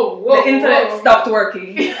 Whoa. The internet stopped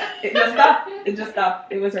working. It just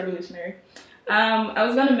stopped. It was revolutionary. I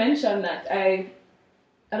was gonna mention that I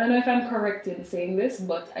don't know if I'm correct in saying this,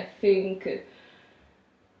 but I think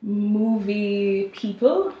movie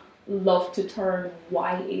people love to turn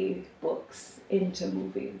YA books into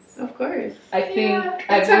movies. Of course. I think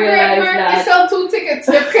I've realized that they sell 2 tickets.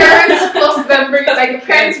 The parents plus them bringing the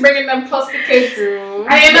parents bringing them plus the kids.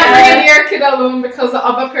 And you're not bringing your kid alone because the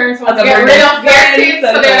other parents want to get rid of their kids,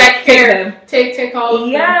 so they're like, here, take all of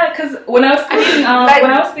them. Yeah, because when I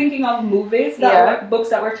was thinking of movies books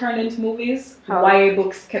that were turned into movies, YA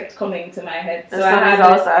books kept coming to my head. So I had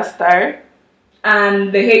also a star.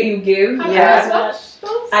 And The Hate You Give. I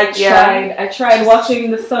tried watching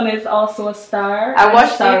The Sun Is Also a Star. I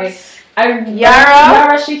watched it.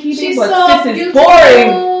 Yara Shahidi, she's but so this beautiful. Is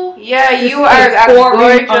boring. Yeah, you are a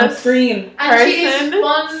gorgeous on screen and she's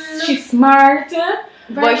fun. She's smart,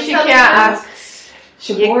 but she can't ask.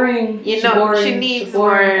 She's boring. She needs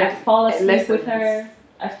more. I fall asleep with her.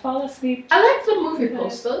 I fall asleep. I like the movie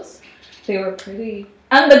posters. They were pretty.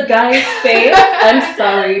 And the guy's face, I'm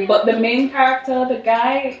sorry, but the main character, the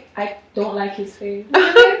guy, I don't like his face.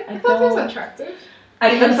 I thought he was attractive. I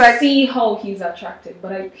He can looks like- see how he's attractive,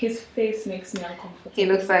 but his face makes me uncomfortable. He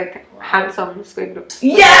looks like handsome squid.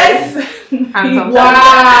 Yes! Handsome.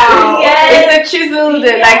 Wow. Yes! It's a chiseled,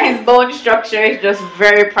 Yes. like his bone structure is just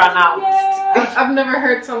very pronounced. Yes. I've never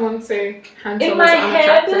heard someone say handsome In my is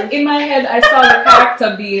unattractive. head, I saw the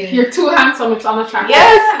character being. You're too handsome, it's unattractive.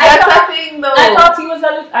 Yes, I that's thought- a thing though.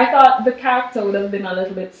 I thought the character would have been a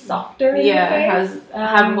little bit softer. in Yeah, the face.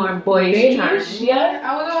 have more boyish beige, charm. Yeah.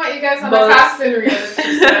 I wouldn't want you guys on But- a casting reel. It's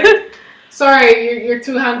just like, sorry, you're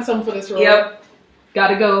too handsome for this role. Yep.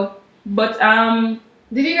 Gotta go. But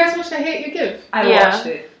Did you guys watch The Hate You Give? I Yeah. watched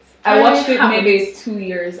it. I watched it haven't. maybe 2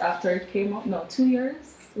 years after it came out. No, 2 years.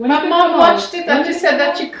 When My did mom come watched out? it When and did she it said come that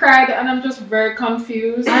out? she cried, and I'm just very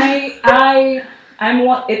confused.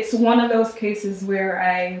 It's one of those cases where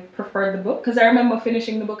I prefer the book because I remember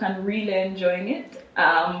finishing the book and really enjoying it,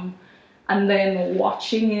 and then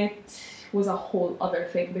watching it was a whole other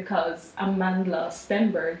thing because Amanda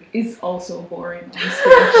Stenberg is also boring on She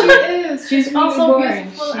screen. is. She's really also boring.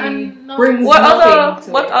 beautiful She and not brings What nothing other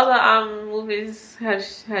to what it. other movies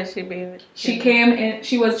has she been? She came in.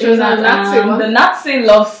 She was She in was that, in Nazi one. the Nazi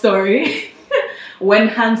love story, When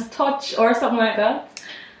Hands Touch or something like that.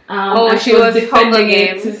 And she was Hunger defending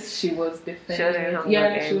it. Games. She was defending She was in it. Hunger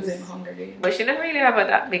Yeah, she was Games. in Hunger Games. But she didn't really have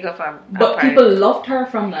that big of a. But part. people loved her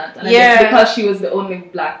from that. And I Yeah. guess because she was the only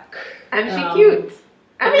black. And she cute.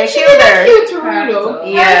 I And mean, they she killed did her. a cute to though. Character.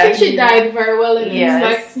 Yeah. I think she died very well. And Yes.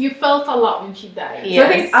 it's like, you felt a lot when she died. Yeah. So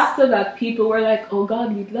I Yes. think after that, people were like, "Oh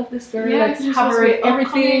God, we'd love this girl. Yeah, Let's she was have her supposed in to be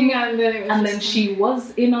everything." upcoming, and then it was And just- then she was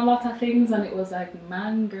in a lot of things, and it was like,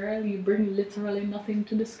 "Man, girl, you bring literally nothing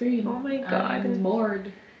to the screen." Oh my God. I'm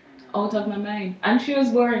bored, out of my mind. And she was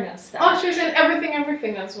boring as stuff. Oh, she was in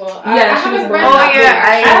everything as well. Yeah, I she was haven't in read Oh, that yeah, book,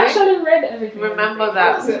 I actually. actually read everything. Remember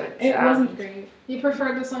that? Was it? It wasn't great. You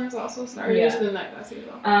preferred The Sun Is Also a Star? Or you Yeah. just didn't like that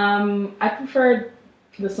season? I preferred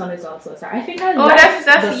The Sun Is Also a Star. I think I Oh, liked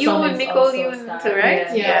that's The you Sun and Is Nicole Also a Yoon Star. too, right?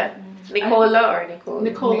 Yeah. Nicola or Nicole?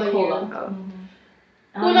 Nicola. Nicola. Yoon.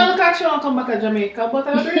 Oh. Mhm. Who knows, actually, I'll come back to Jamaica, but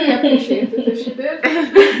I would really appreciate it if she did.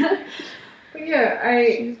 But yeah,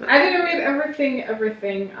 I didn't read everything,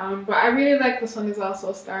 but I really like The Sun Is Also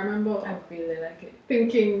a Star. I remember I really like it.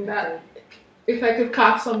 thinking that if I could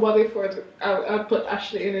cast somebody for it, I'd put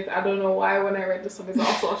Ashley in it. I don't know why. When I read The Sun Is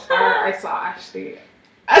Also a Star, I saw Ashley.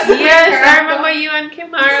 As the Yes, I character. remember you and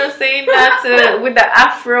Kimaro saying that with the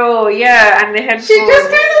afro, yeah, and the headphones. She just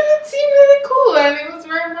kind of seemed really cool, and it was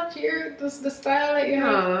very much the style that you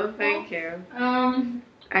have. Oh, thank you.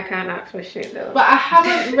 I can't act for shit though. But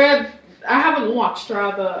I haven't watched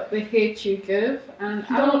rather The Hate You Give, and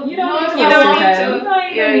I don't. You don't know need if to I waste your want time. to. No,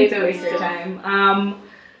 you Yeah, don't you need to don't waste need your to. time.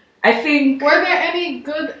 I think Were there any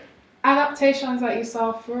good adaptations that you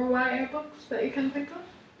saw for YA books that you can think of?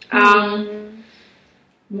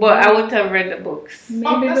 But I wouldn't have read the books.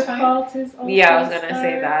 maybe that's The fine. Fault is Also Yeah, I was a gonna Star.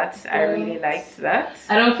 say that. I really liked that.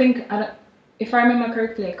 I don't think, if I remember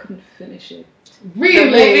correctly, I couldn't finish it. Really?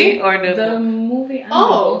 The movie or the The book? movie and Oh,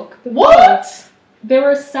 the book. The what? book, they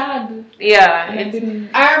were sad. Yeah, And I it's,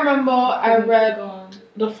 didn't. I remember I read Gone.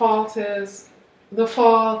 The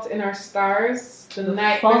Fault in Our Stars the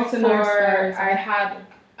night Fault in Our before Stars. I had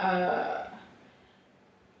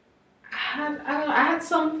I had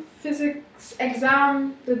some physics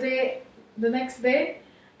exam the next day,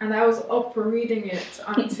 and I was up reading it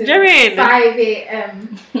until Jareen. 5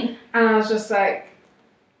 a.m. and I was just like,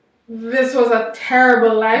 this was a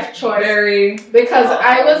terrible life choice. Very. Because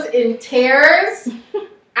I was in tears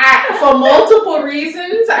for multiple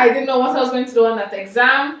reasons. I didn't know what I was going to do on that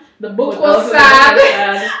exam. The book But was also sad. very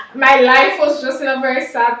sad. My life was just in a very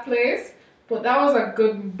sad place. But that was a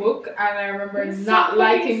good book, and I remember It's so not fucking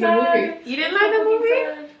liking the sad. movie. you didn't like the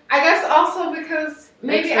movie? I guess also because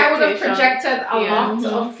maybe I would have Expectation. projected a Yeah. lot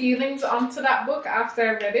of feelings onto that book after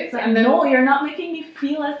I read it. It's like, And then no, you're not making me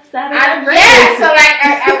feel as sad as and I yeah, so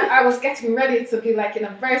like I was getting ready to be like in a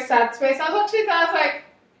very sad space. I was watching it and I was like,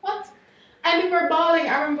 what? And we were bawling.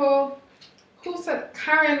 I remember who said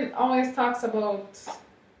Karen always talks about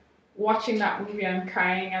watching that movie and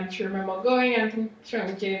crying, and she remember going and she went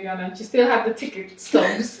with Javion and she still had the ticket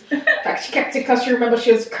stubs. Like she kept it because she remember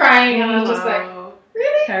she was crying, and I was just like, Wow.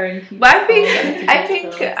 really? Karen keeps But I all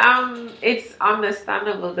think that it's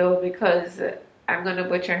understandable though, because I'm gonna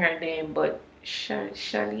butcher her name, but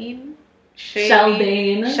Shalene?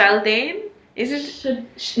 Shaldane? Is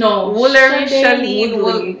it no, Woolery Shadane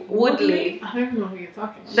Shalene Woodley? I don't even know who you're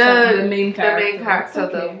talking about. The main character. The main character,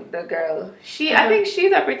 Okay. the girl. I think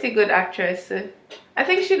she's a pretty good actress. I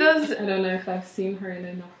think she does. I don't know if I've seen her in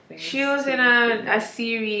enough things. She was in a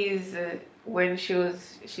series when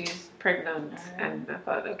she's pregnant, and I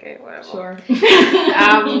thought, okay, whatever. Sure.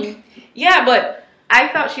 Yeah, but I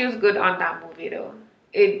thought she was good on that movie though.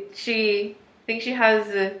 I think she has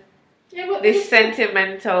this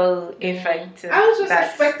sentimental effect. I was just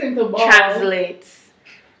expecting the ball. Translates.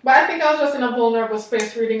 But I think I was just in a vulnerable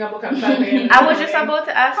space reading a book at 5 a.m. I was just about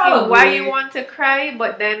to ask you why you want to cry,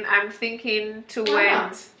 but then I'm thinking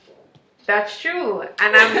that's true,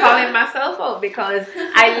 and I'm calling myself out because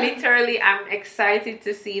I literally am excited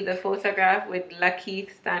to see the photograph with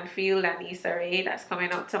Lakeith Stanfield and Issa Rae that's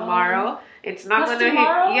coming out tomorrow. It's not gonna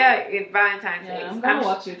hit. It's Valentine's Day. I'm gonna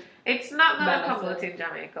watch it. It's not gonna come out in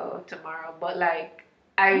Jamaica tomorrow, but like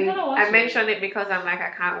I mentioned it because I'm like,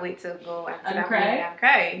 I can't wait to go and cry.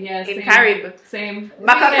 Yeah, in Carib. Same.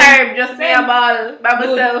 Back of Carib, just me a ball by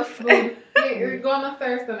myself. We're going on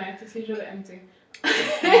Thursday night. It's usually empty.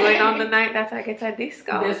 Going on the night that I get a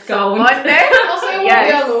discount. So Monday. Also, you won't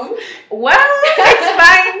be alone. Well, it's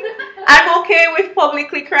fine. I'm okay with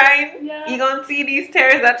publicly crying. Yeah. You gonna see these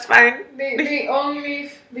tears? That's fine. The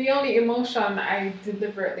only emotion I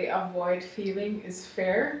deliberately avoid feeling is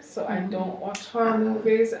fear. So I don't watch horror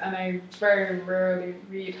movies, and I very rarely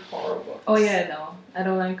read horror books. Oh yeah, no, I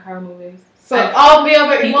don't like horror movies. So all the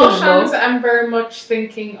other emotions, I'm very much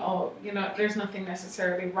thinking, there's nothing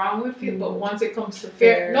necessarily wrong with it. But once it comes to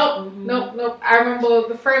fear, nope. I remember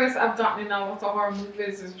the furthest I've gotten now with the horror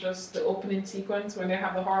movies is just the opening sequence when they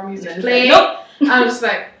have the horror music playing. I'm just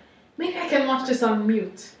like, maybe I can watch this on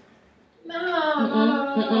mute.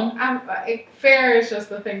 No. Fear is just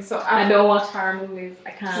the thing. So I don't watch horror movies.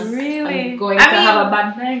 I can't. Really? I'm going to have a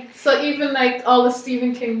bad night. So even like all the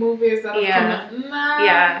Stephen King movies that have come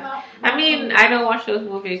out, I mean, I don't watch those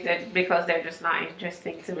movies because they're just not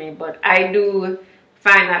interesting to me. But I do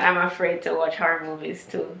find that I'm afraid to watch horror movies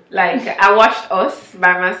too. Like I watched Us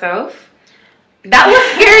by myself. That was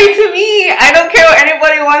scary to me. I don't care what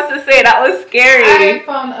anybody wants to say. That was scary. I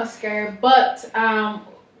found Us scary, but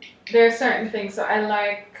there are certain things. So I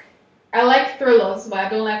like thrillers, but I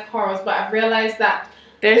don't like horrors. But I've realized that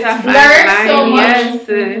there's it's blurred so much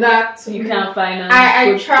that you can't find.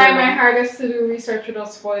 I try my hardest to do research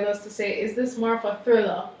without spoilers to say, is this more of a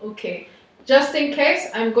thriller? Okay, just in case,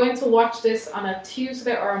 I'm going to watch this on a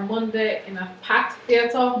Tuesday or a Monday in a packed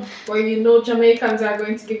theater where Jamaicans are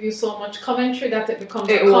going to give you so much commentary that it becomes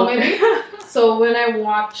a comedy. So when I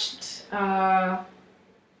watched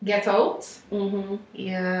Get Out.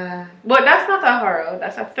 Yeah. But that's not a horror,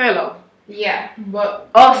 that's a thriller. Yeah, but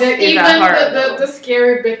even the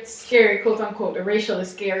scary bits, quote unquote, the racially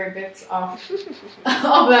scary bits of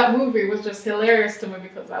that movie was just hilarious to me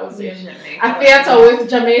because I was in a theater with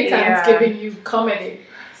Jamaicans giving you comedy.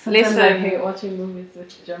 Sometimes I hate watching movies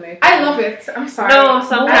with Jamaicans. I love it. I'm sorry. No,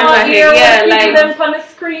 sometimes I hate like them on the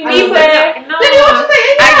screen. I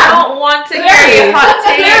don't want to hear your hot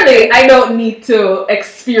take. Clearly, I don't need to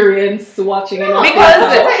experience watching it because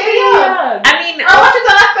I mean, I watched it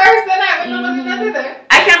on a Thursday night when nobody there.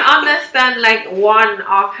 I can understand like one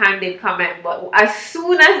offhanded comment, but as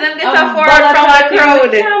soon as them get a forward from the crowd,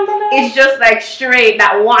 it's just like straight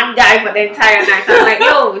that one guy for the entire night. I'm like,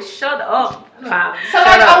 yo, shut up. Fam. So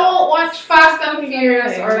like I won't watch Fast and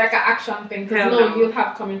Furious or like an action thing because you'll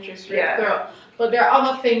have commentary straight through. But there are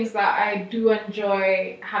other things that I do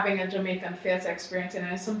enjoy having a Jamaican theatre experience in,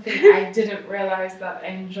 and it's something I didn't realize that I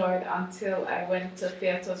enjoyed until I went to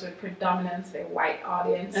theatres with predominantly white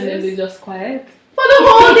audiences. And then they're just quiet for the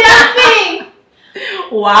whole damn thing.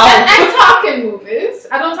 Wow. And I talk in movies.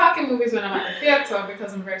 I don't talk in movies when I'm at the theatre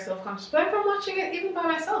because I'm very self-conscious. But if I'm watching it even by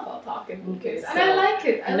myself, I'll talk in movies. And I like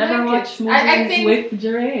it. I never like watch it. movies I think with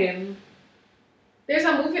Jeraine. There's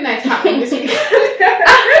a movie night happening this week.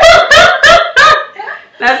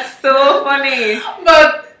 That's so funny.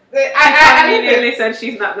 But I immediately said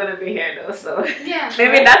she's not gonna be here though, so yeah,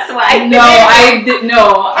 maybe that's why. No, I did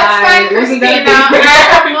no. That's fine, Christina. I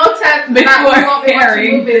have no time that we won't be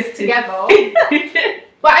watching movies together.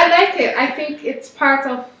 But I like it. I think it's part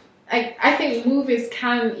of. I think movies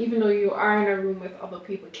can, even though you are in a room with other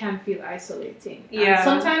people, can feel isolating. Yeah. And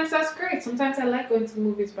sometimes that's great. Sometimes I like going to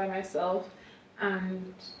movies by myself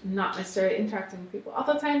and not necessarily interacting with people.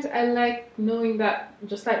 Other times I like knowing that,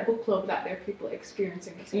 just like book club, that there are people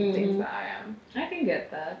experiencing the same things that I am. I can get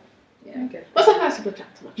that. Yeah. But sometimes people chat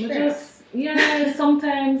too much.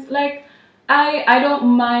 Sometimes like I don't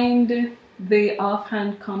mind the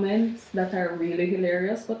offhand comments that are really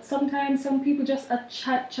hilarious, but sometimes some people just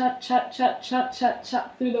chat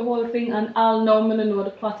through the whole thing, and I'll normally know the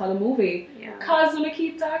plot of the movie because when I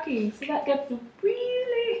keep talking, so that gets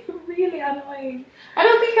really, really annoying. I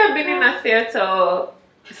don't think I've been in a theater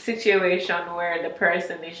situation where the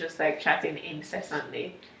person is just like chatting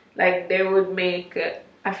incessantly. Like they would make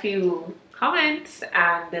a few comments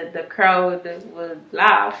and the crowd would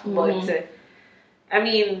laugh, but I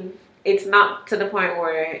mean, it's not to the point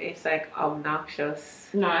where it's like obnoxious.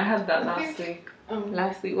 No, I had that last week.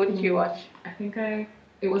 Last week, what did you watch? I think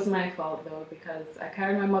it was my fault though, because I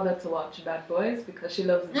carried my mother to watch Bad Boys because she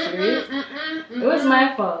loves the series. It was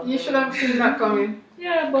my fault. You should have seen that coming.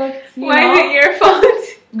 Yeah, but why is it your fault?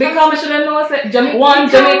 Because I should have known that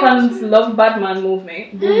Jamaicans love Batman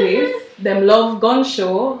movies. Them love gun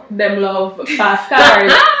show. Them love fast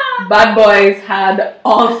cars. Bad Boys had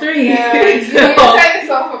all three. Yeah, you set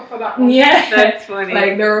yourself up for that one. Yeah, that's funny.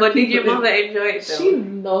 Like there were but did your mother enjoy it though? She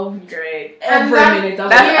loved great every minute of it.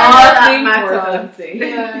 That's all that matters.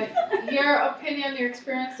 Yeah, your opinion, your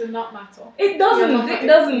experience did not matter. It doesn't. It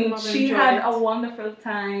doesn't. She had a wonderful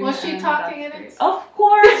time. Was she talking in it? Of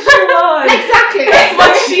course she was. Exactly. That's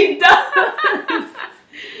what she does.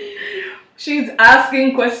 She's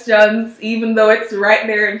asking questions even though it's right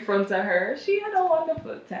there in front of her. She had a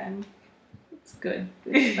wonderful time. It's good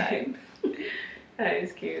this time. That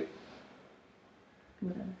is cute.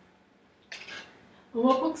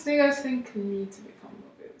 What books do you guys think need to become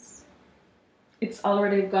movies? It's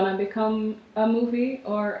already gonna become a movie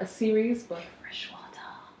or a series, but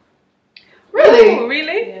Freshwater. Really? Oh,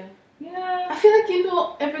 really? Yeah. Yeah. I feel like you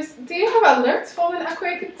know do you have alerts for when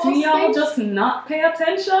Aquatic posts Do y'all things? just not pay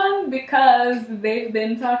attention? Because they've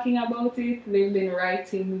been talking about it. They've been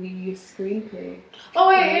writing the screenplay. Oh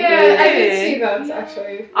wait, yeah, I did see that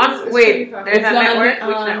actually. Wait, there's a network?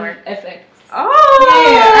 Which network? FX.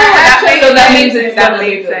 Oh! Yeah, that means it's that gonna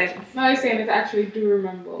makes be good. sense. Now I'm saying it, I actually do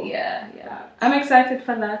remember. Yeah. I'm excited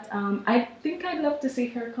for that. I think I'd love to see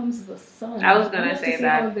Here Comes the Sun. I was gonna say see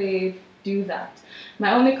that. how they do that.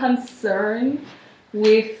 My only concern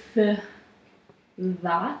with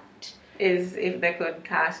that is if they could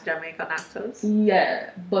cast Jamaican actors.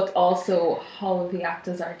 Yeah, but also how the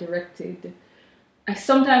actors are directed. I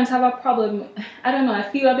sometimes have a problem. I don't know. I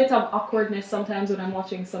feel a bit of awkwardness sometimes when I'm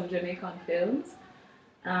watching some Jamaican films.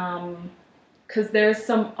 Because there's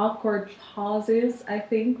some awkward pauses, I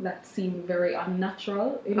think, that seem very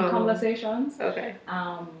unnatural in conversations. Okay.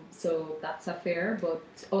 So that's a fair. But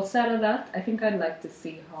outside of that, I think I'd like to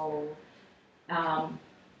see how,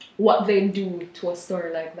 what they do to a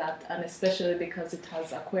story like that, and especially because it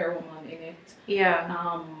has a queer woman in it.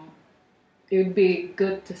 Yeah. It would be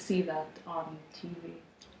good to see that on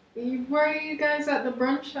TV. Were you guys at the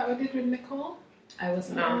brunch that we did with Nicole? I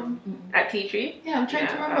wasn't there. At Tea Tree? Yeah, I'm trying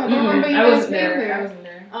to remember. I I don't remember you I guys wasn't being there. there. I wasn't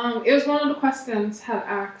there. It was one of the questions had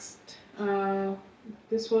asked.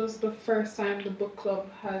 This was the first time the book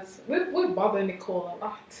club has. We bother Nicole a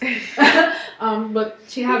lot. But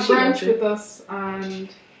she had brunch with us, and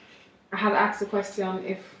I had asked the question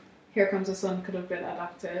if Here Comes the Sun could have been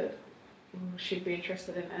adapted, she'd be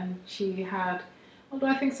interested in. And she had, although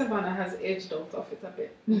I think Savannah has aged out of it a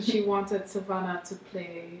bit, she wanted Savannah to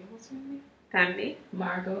play, what's her name? Tandy?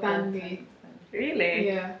 Margot. Tandy. Really?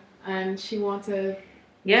 Yeah. And she wanted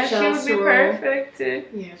Yeah, Michelle she would be perfect.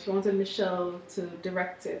 Yeah, she wanted Michelle to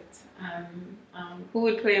direct it. And who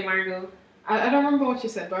would play Margot? I don't remember what she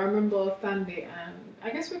said, but I remember Tandy, and I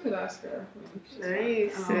guess we could ask her.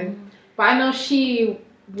 Nice. But I know she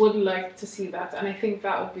would like to see that, and I think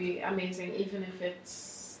that would be amazing, even if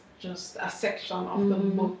it's just a section of the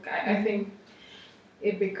book. I think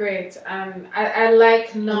it'd be great. And I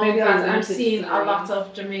like now that I'm seeing a lot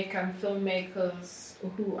of Jamaican filmmakers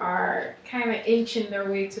who are kind of inching their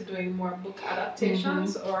way to doing more book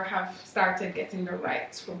adaptations or have started getting the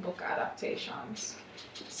rights for book adaptations.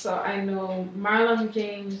 So I know Marlon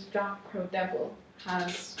James' Jack Crow Devil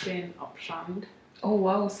has been optioned. Oh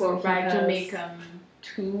wow! So by Jamaican.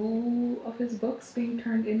 2 of his books being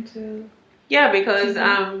turned into. Yeah, because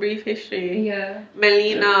Brief History. Yeah.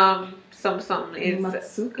 Melina something is.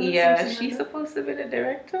 Matsuka. Yeah, she's supposed to be the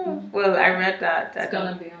director. Well, I read that. It's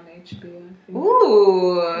gonna be on HBO. I think.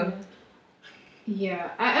 Ooh. Yeah.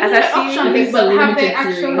 As I've seen things, but have they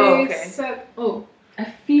actually said? Oh. I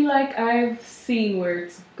feel like I've seen where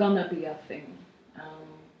it's gonna be a thing.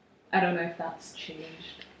 I don't know if that's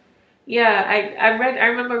changed. Yeah, I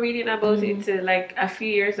remember reading about it like a few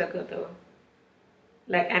years ago though.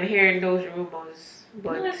 Like, and hearing those rumors.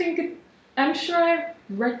 But No, I'm sure I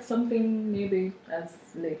read something maybe as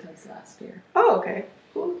late as last year. Oh, okay.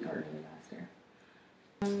 Cool. Or early last year.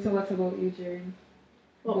 So what about you, Jerry?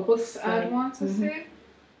 What books I'd want to see?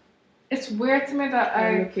 It's weird to me that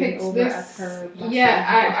I picked this. I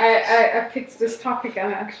picked this topic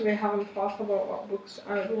and I actually haven't thought about what books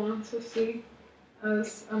I'd want to see.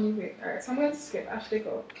 as a movie. Alright, so I'm going to skip. Ashley,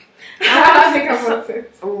 go. I think about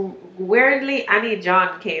it. Weirdly, Annie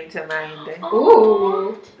John came to mind.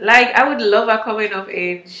 Ooh. Like, I would love a coming of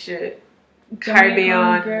age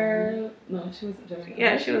Caribbean girl. No, she wasn't Jamaican.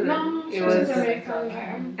 Yeah, she was. No, It she was was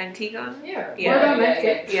Jamaican. Antigua. Yeah. Yeah. Word on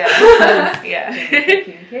Netflix. Yeah, yeah.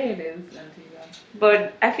 It is Antigua.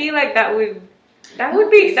 But I feel like that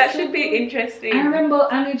should be interesting. I remember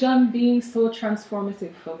Annie John being so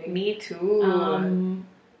transformative for me. Me too.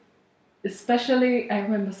 Especially, I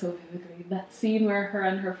remember so vividly that scene where her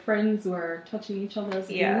and her friends were touching each other's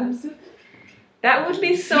boobs. That would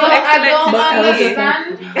be so I don't excellent.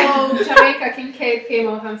 understand how Jamaica Kincaid came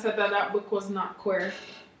out and said that book was not queer.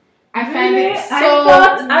 I find it so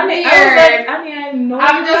weird. Annie, I know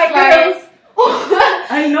I'm you just like girls.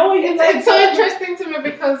 I know you like it's so interesting to me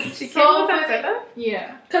because She came out and said that?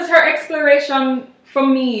 Yeah. Because her exploration, for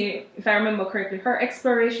me, if I remember correctly, her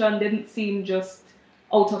exploration didn't seem just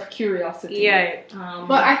out of curiosity. Yeah.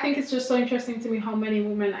 But I think it's just so interesting to me how many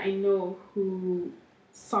women I know who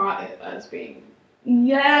saw it as being.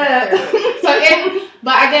 Yeah.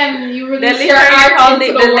 But again, you They release literally your art called into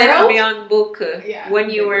it the the world. lesbian book when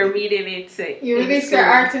you were they reading it. You release your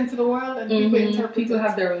art into the world and people interpret People it.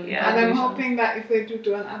 have their own. Yeah. And I'm hoping that if they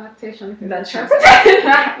do an adaptation, That's true. true.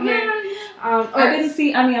 I didn't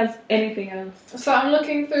see Annie as anything else. So I'm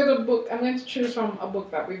looking through the book. I'm going to choose from a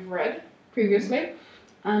book that we've read previously,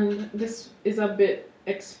 and this is a bit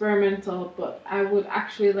experimental, but I would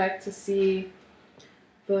actually like to see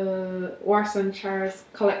the Warsan Charles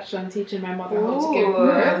collection, Teaching My Mother How to Give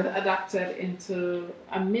Birth, adapted into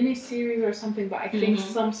a mini series or something, but I think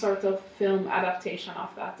some sort of film adaptation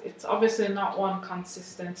of that. It's obviously not one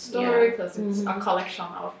consistent story because it's a collection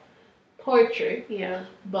of poetry. Yeah.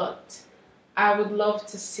 But I would love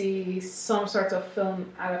to see some sort of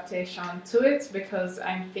film adaptation to it because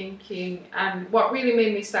I'm thinking, and what really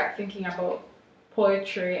made me start thinking about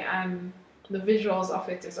poetry and the visuals of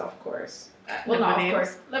it is, of course,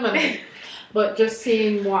 Lemonade, but just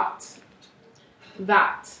seeing the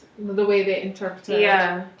way they interpreted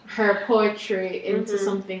her poetry into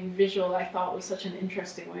something visual, I thought was such an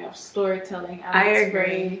interesting way of storytelling, and it's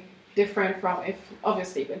very different from if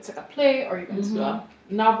obviously you're going to take a play or you're going to do a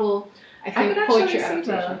novel. I think poetry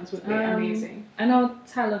adaptations would be amazing. I know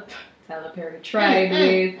Tyler Perry tried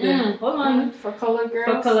with for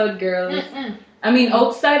Colored Girls. I mean,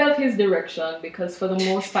 outside of his direction, because for the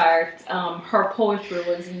most part, her poetry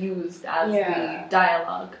was used as the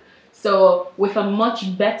dialogue. So with a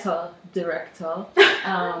much better director,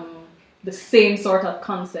 the same sort of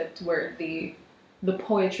concept where the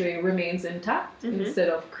poetry remains intact instead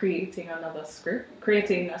of creating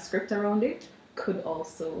a script around it could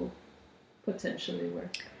also potentially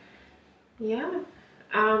work. Yeah.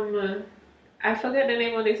 I forget the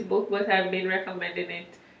name of this book, but I've been recommending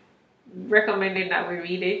that we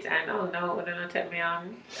read it, and don't tell me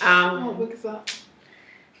what book is that?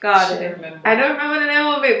 God, I don't remember the name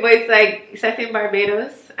of it, but it's like set in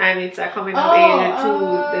Barbados, and it's a coming of age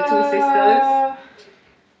the two sisters.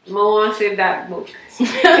 Mo wants to see that book.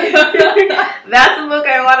 That's the book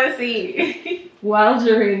I want to see. While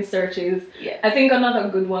Jareen searches, I think another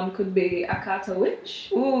good one could be Akata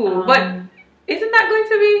Witch. Ooh, but isn't that going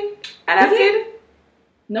to be adapted?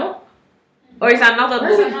 No. Or it's another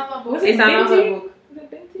book? It's another book. Is it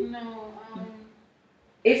Binti? No.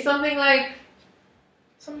 It's something like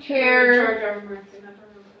Some hair. George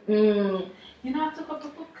Martin. You know, I took up a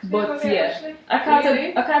book. But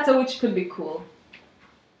Akata Witch could be cool.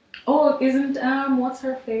 Oh, isn't what's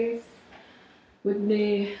her face with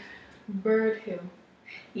the Bird Hill.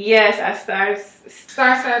 Yes, I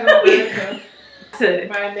Starside of Bird Hill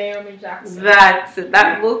by Naomi Jackson.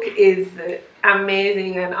 That book is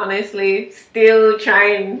amazing, and honestly, still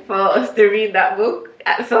trying for us to read that book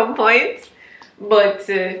at some point. But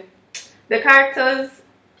the characters,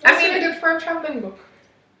 I mean, a good for a traveling book.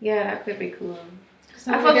 Yeah, that could be cool.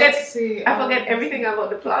 So I forget everything about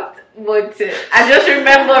the plot, but I just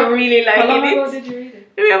remember really liking it. How long ago did you read it?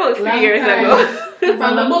 Maybe about 3 years ago.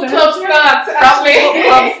 From the book club start. From the book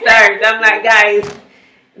club start. I'm like, guys,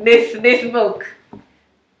 this book.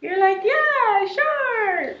 You're like, yeah,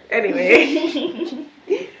 sure. Anyway.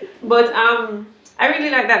 But I really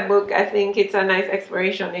like that book. I think it's a nice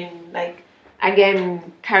exploration in, like,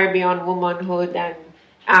 again, Caribbean womanhood, and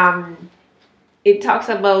it talks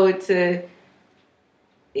about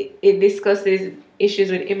it discusses issues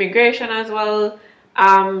with immigration as well,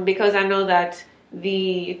 because I know that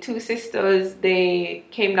the two sisters, they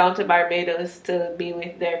came down to Barbados to be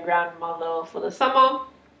with their grandmother for the summer,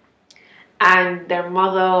 and their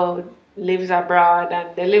mother lives abroad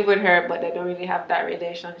and they live with her, but they don't really have that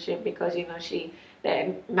relationship because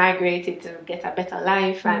they migrated to get a better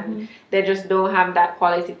life and they just don't have that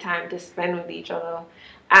quality time to spend with each other.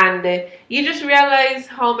 And you just realize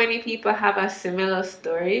how many people have a similar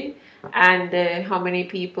story and how many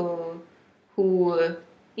people who,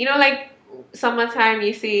 like summertime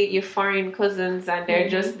you see your foreign cousins and they're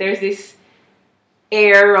just, there's this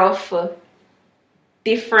air of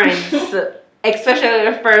difference, especially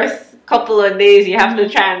the first couple of days you have to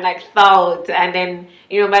try and like thaw out, and then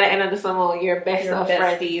by the end of the summer you're best of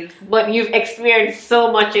friends. But you've experienced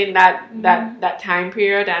so much in that time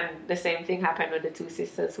period, and the same thing happened with the two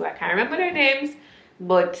sisters who I can't remember their names,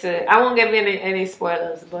 but I won't give you any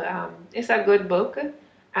spoilers. But it's a good book,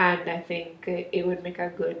 and I think it would make a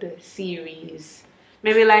good series.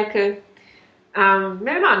 Maybe like maybe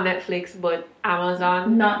not Netflix, but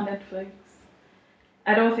Amazon. Not Netflix.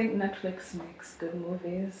 I don't think Netflix makes good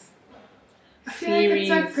movies. I feel like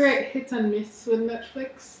it's a great hit and miss with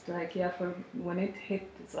Netflix. Like, yeah, for when it hit,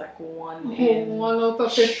 it's like one out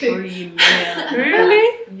of 50.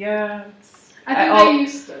 Really? Yeah. I think they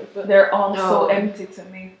used to, but they're all so empty to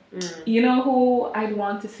me. You know who I'd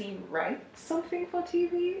want to see write something for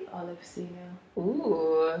TV? Olive Senior.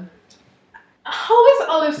 Ooh. How is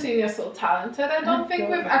Olive Senior so talented? I don't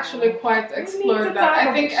think we've actually quite explored that.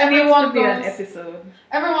 I think everyone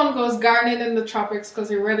goes gardening in the tropics because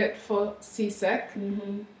he read it for CSEC.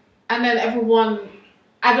 And then everyone,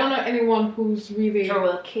 I don't know anyone who's really...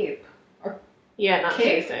 Cape. Not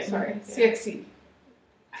Cape, CSEC. Sorry, CXC.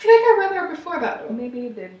 I feel like I read her before that though. Maybe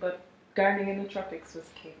you did, but gardening in the tropics was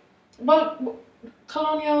Cape. Well,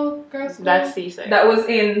 Colonial Girls' School? That's CSEC. That was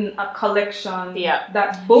in a collection. Yeah.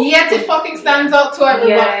 That book. Yet it fucking stands out to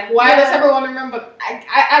everyone. Yeah. Why does everyone remember?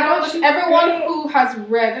 I don't. Everyone who has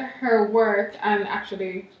read her work and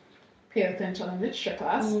actually paid attention in literature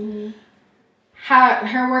class,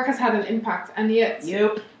 her work has had an impact, and yet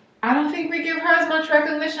I don't think we give her as much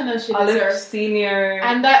recognition as she deserves. Olive Senior.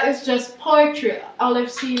 And that is just poetry. Olive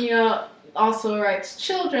Senior also writes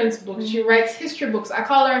children's books. She writes history books. I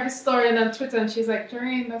call her a historian on Twitter, and she's like,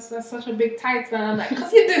 Doreen, that's such a big title. And I'm like,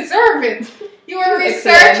 because you deserve it. You were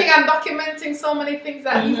researching and documenting so many things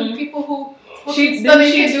that even people who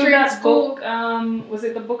study history in school. Book, was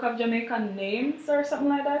it the Book of Jamaican Names or something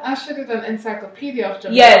like that? I should have done Encyclopedia of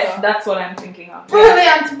Jamaica. Yes, that's what I'm thinking of.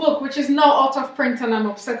 Brilliant book, which is now out of print, and I'm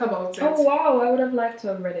upset about it. Oh wow, I would have liked to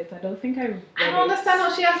have read it. I don't think I read it. I don't understand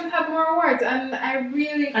how she hasn't had more awards, and I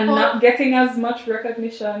really not getting as much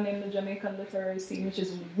recognition in the Jamaican literary scene, which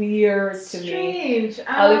is weird to me. Strange.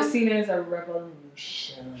 Olive Senior is a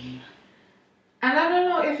revolution. And I don't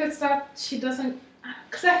know if it's that she doesn't,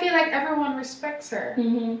 because I feel like everyone respects her.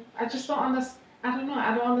 I just don't understand. I don't know.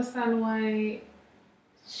 I don't understand why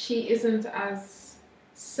she isn't as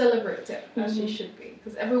celebrated as she should be.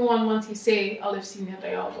 Because everyone, once you say Olive Senior,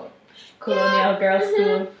 they all go. Colonial Girls'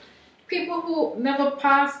 School. People who never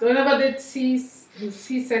passed or never did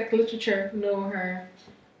CSEC literature know her,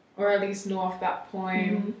 or at least know of that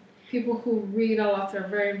poem. People who read a lot are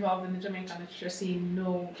very involved in the Jamaican literature scene,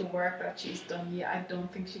 know the work that she's done. Yeah, I don't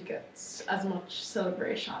think she gets as much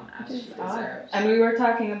celebration as she deserves. And we were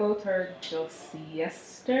talking about her just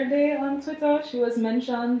yesterday on Twitter. She was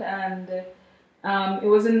mentioned, and it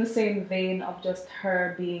was in the same vein of just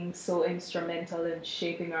her being so instrumental in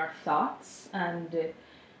shaping our thoughts and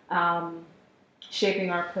shaping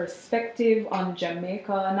our perspective on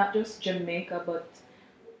Jamaica, not just Jamaica, but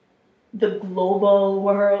the global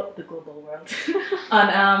world,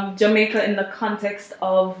 on Jamaica in the context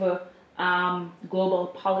of global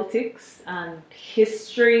politics and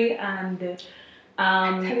history, and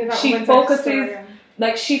she focuses,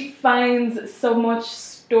 like, she finds so much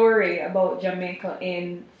story about Jamaica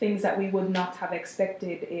in things that we would not have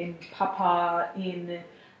expected, in papa, in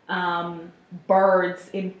birds,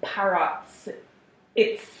 in parrots.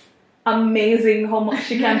 It's amazing how much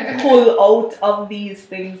she can pull out of these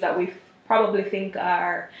things that we probably think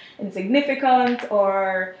are insignificant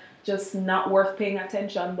or just not worth paying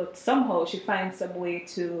attention, but somehow she finds some way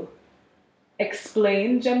to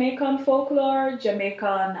explain Jamaican folklore,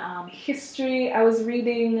 Jamaican history. I was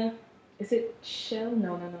reading, is it Shell?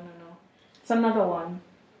 No. It's another one.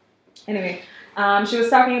 Anyway, she was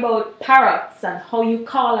talking about parrots and how you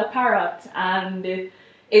call a parrot, and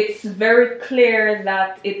it's very clear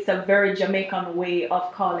that it's a very Jamaican way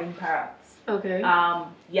of calling parrots. Okay.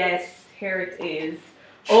 Yes, here it is.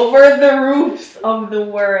 Over the roofs of the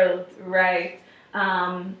world, right?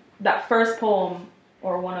 That first poem,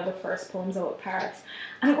 or one of the first poems about parrots.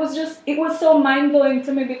 And it was so mind-blowing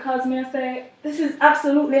to me because me I say, this is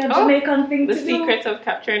absolutely a Jamaican thing to do. The secret of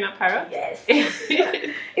capturing a parrot? Yes.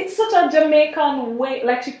 It's such a Jamaican way,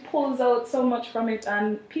 like she pulls out so much from it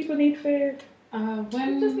and people need to...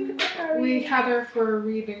 When we had her for a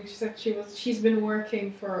reading, she said she's been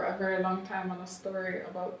working for a very long time on a story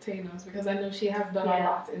about Tainos, because I know she has done a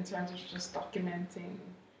lot in terms of just documenting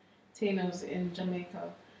Tainos in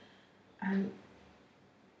Jamaica. And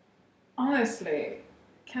honestly,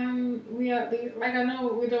 can we at least, like, I know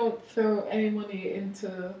we don't throw any money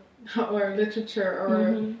into our literature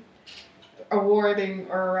or awarding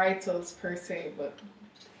our writers per se, but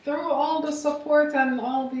throw all the support and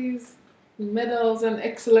all these medals and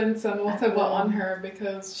excellence and whatever on her,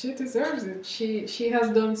 because she deserves it. She has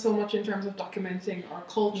done so much in terms of documenting our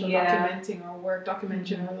culture, documenting our work,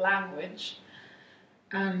 documenting our language,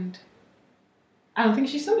 and I don't think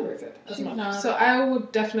she celebrates it as much. Not. So I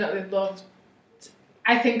would definitely love.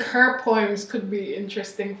 I think her poems could be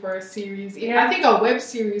interesting for a series. Yeah. I think a web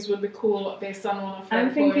series would be cool based on one of her.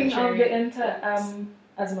 I'm thinking of the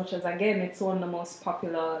as much as again it's one of the most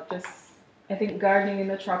popular. Just I think Gardening in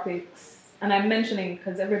the Tropics. And I'm mentioning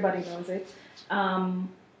because everybody knows it.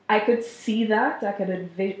 I could see that. I could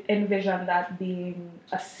envision that being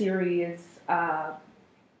a series,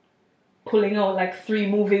 pulling out like 3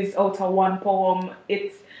 movies out of one poem.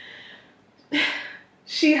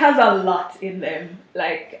 She has a lot in them.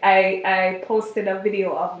 Like I posted a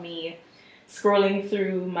video of me scrolling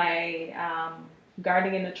through my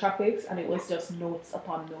Gardening in the Tropics, and it was just notes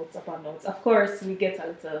upon notes upon notes. Of course, we get a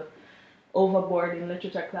little overboard in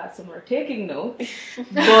literature class when we're taking notes,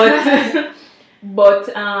 but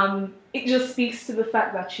it just speaks to the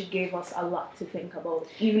fact that she gave us a lot to think about,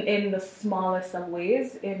 even in the smallest of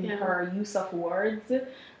ways, in her use of words,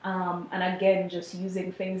 and again just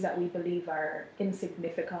using things that we believe are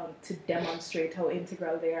insignificant to demonstrate how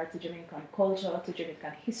integral they are to Jamaican culture, to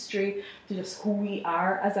Jamaican history, to just who we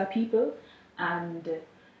are as a people. And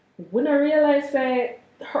when I realized that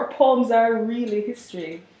her poems are really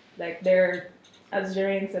history, like they're, as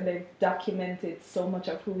Jareen said, they've documented so much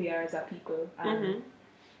of who we are as a people, and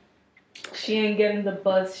she ain't getting the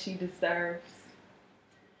buzz she deserves.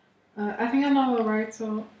 I think another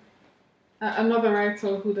writer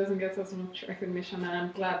who doesn't get as much recognition, and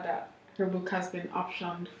I'm glad that her book has been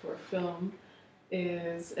optioned for film,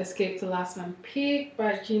 is Escape to Last Man Peak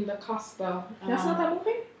by Jean DaCosta. That's not that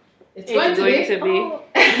movie? It's going to be. Oh,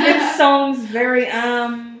 it sounds very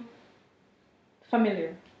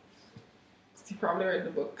familiar. You probably read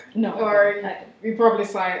the book. No. Or you probably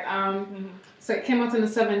saw it. So it came out in the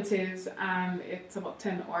 70s, and it's about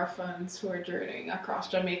 10 orphans who are journeying across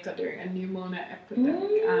Jamaica during a pneumonia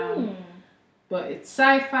epidemic. But it's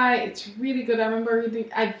sci-fi. It's really good. I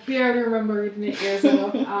barely remember reading it years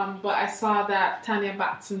ago. But I saw that Tanya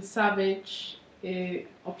Batson Savage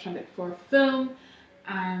optioned it for film,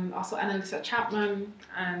 and also Annalisa Chapman,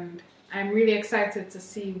 and I'm really excited to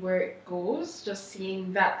see where it goes, just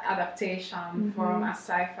seeing that adaptation from a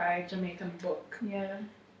sci-fi Jamaican book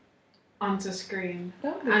onto screen.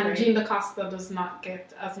 And Jean DaCosta does not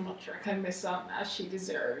get as much recognition as she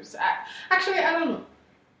deserves. Actually, I don't know.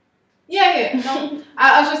 No,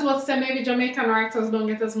 I was just about to say maybe Jamaican writers don't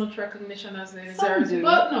get as much recognition as they deserve.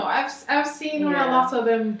 But no, I've seen where a lot of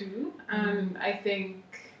them do, and I think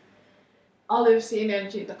Olive Senior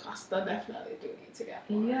and Jean DaCosta definitely do need to get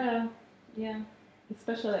more. Yeah,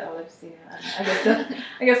 especially Olive Senior.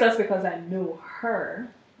 I guess that's because I know her.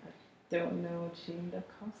 I don't know Jean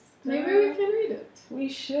DaCosta. Maybe we can read it. We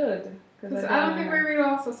should, because I don't think we read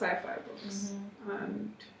lots of sci-fi books,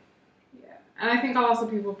 and I think a lot of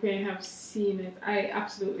people may have seen it. I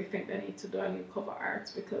absolutely think they need to do a new cover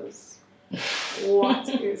art, because what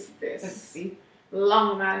is this? Let's see.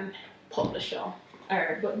 Longman publisher.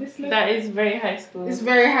 Alright, but that is very high school. It's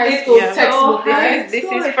very high school textbook. This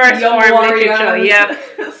is first form literature.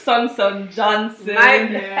 Yep. Son Johnson.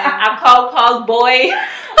 A call boy.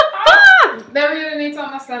 They really need to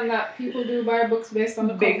understand that people do buy books based on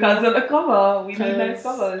the cover. Because of the cover. We need nice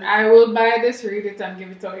covers. I will buy this, read it, and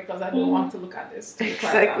give it away because I don't want to look at this.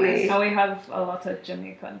 Exactly. And we have a lot of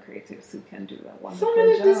Jamaican creatives who can do a wonderful job. So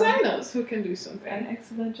many designers who can do something. An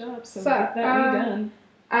excellent job. So get that redone.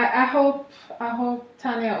 I hope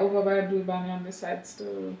Tanya over by Blue Banyan decides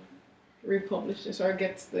to republish this or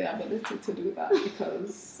gets the ability to do that,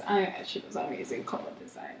 because she does amazing cover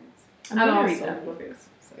designs. I'm gonna read that book.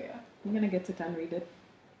 So yeah. I'm gonna get it and read it.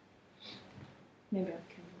 Maybe on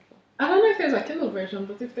Kindle. I don't know if there's a Kindle version,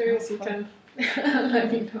 but if there is, you can let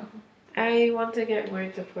me know. I want to get more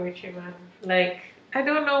into poetry, man. Like, I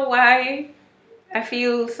don't know why. I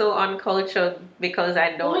feel so uncultured because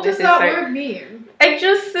I don't What does that necessarily. word mean? I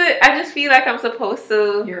just feel like I'm supposed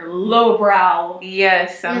to. You're lowbrow.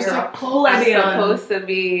 Yes, You're I'm plebeian. supposed to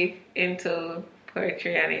be into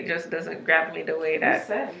poetry, and it just doesn't grab me the way that.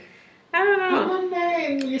 I don't know. Come on,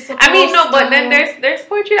 man. You're supposed I mean, no, but then to- there's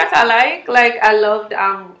poetry that I like. Like I love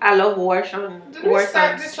Warson. Did we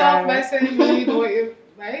start this off by saying read what you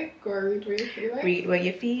like or read what you feel like? Read what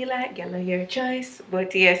you feel like, yellow your choice.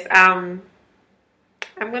 But yes, I'm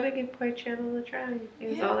gonna give poetry another try.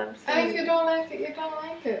 Is all I'm And if saying. you don't like it, you don't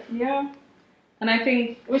like it. Yeah. And I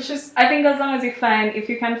think Which is as long as if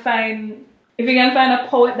you can find a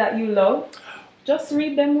poet that you love, just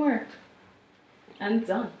read them work. And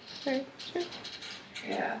done. Sure.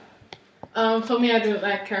 yeah. For me, I didn't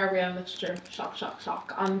like Caribbean literature.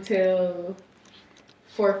 Shock. Until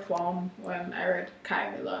fourth form when I read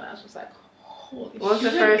Kai Miller, and I was just like, holy What was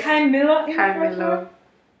shit. the first? Camilla in Kai fourth Miller. form?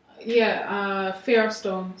 Yeah, Fear of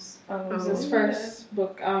Stones. Oh, It was his first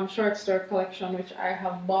book, short story collection, which I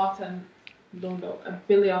have bought and loaned out 1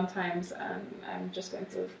 billion times, and I'm just going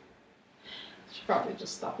to should probably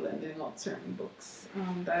just stop lending out certain books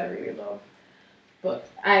that I really love. But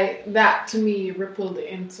that to me rippled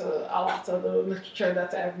into a lot of the literature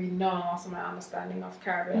that I read now, and also my understanding of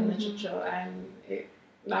Caribbean literature, and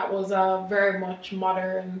that was very much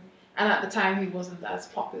modern, and at the time he wasn't as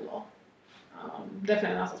popular.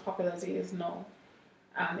 Definitely not as popular as he is now.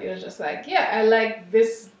 And it was just like, yeah, I like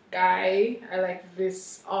this guy, I like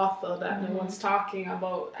this author that no one's talking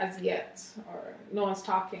about as yet, or no one's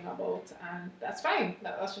talking about, and that's fine.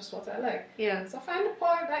 That's just what I like. Yeah. So find a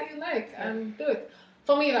poet that you like and do it.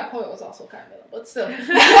 For me, that poet was also Camilla, but still.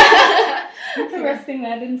 Interesting.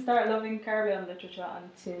 I didn't start loving Caribbean literature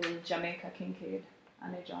until Jamaica Kincaid,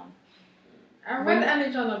 Annie John. I read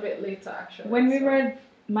Annie John a bit later, actually. When we read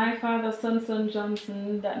My Father's Son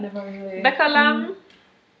Johnson, that never really. Becca Lamb.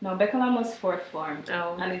 No, Becca Lamb was fourth form.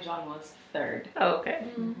 Oh. Annie John was third. Oh, okay.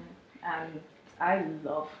 And I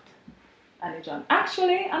loved Annie John.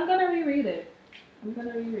 Actually, I'm gonna reread it.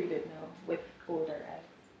 now with older eyes.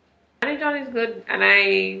 Annie John is good, and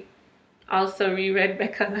I also reread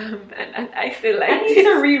Becca Lamb, and I still like I need it.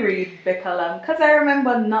 to reread Becca Lamb because I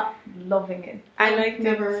remember not loving it. I liked it.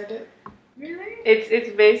 Never read it. Really?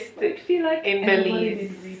 It's based I feel like in everybody Belize.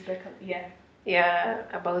 did read Becca. Yeah. Yeah,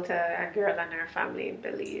 about a girl and her family in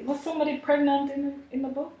Belize. Was somebody pregnant in the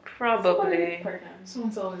book? Somebody Probably. was pregnant.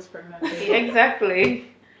 Someone's always pregnant. Exactly.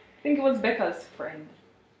 I think it was Becca's friend.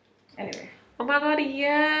 Anyway. Oh my god,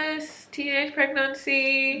 yes! Teenage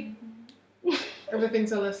pregnancy.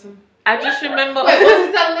 Everything's a lesson. I just remember. Wait, was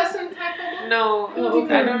it a lesson type of book? No, Oh,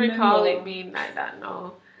 okay. I don't recall Remember. it being like that.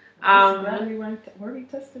 No. Were we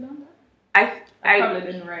tested on that? I Probably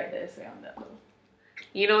didn't write the essay on that though.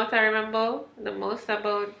 You know what I remember the most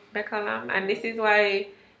about Becca Lamb? And this is why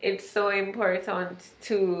it's so important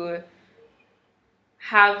to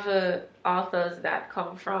have authors that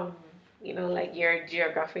come from, like your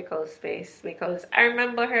geographical space. Because I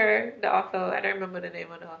remember the author, I don't remember the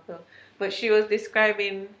name of the author, but she was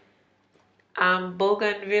describing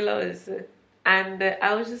bougainvilleas. And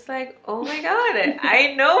I was just like, oh my god,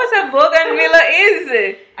 I know what a bougainvillea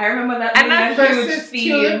is. I remember that And being that's a huge versus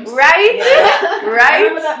theme. tulips. Right? I Right?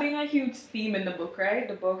 remember that being a huge theme in the book, right?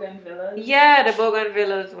 The Bougainvillea. Yeah, the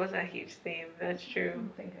bougainvilleas was a huge theme. That's I true.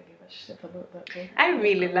 don't think I give a shit about that book. I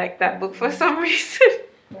really like that book for some reason.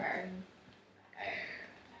 Right.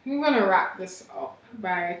 I'm going to wrap this up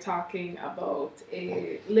by talking about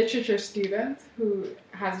a literature student who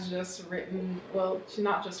has just written, well, she's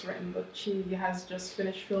not just written, but she has just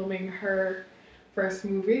finished filming her first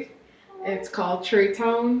movie. It's called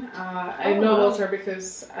Traytown. I know about her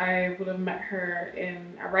because I would have met her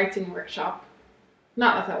in a writing workshop.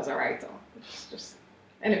 Not that I was a writer, it's just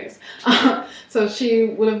anyways. So she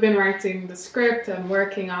would have been writing the script and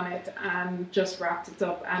working on it and just wrapped it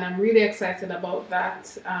up. And I'm really excited about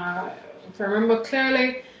that. If I remember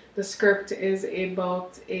clearly, the script is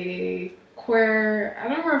about a queer, I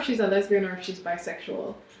don't remember if she's a lesbian or if she's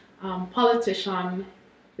bisexual, politician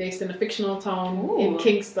based in a fictional town in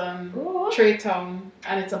Kingston, Traytown,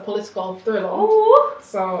 and it's a political thriller.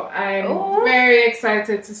 So I'm very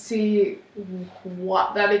excited to see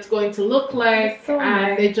what that it's going to look like. So and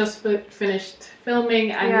nice. they just finished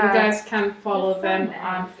filming, and Yeah. you guys can follow That's so them nice.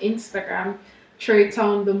 on Instagram,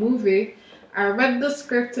 Traytown the movie. I read the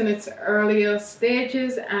script in its earlier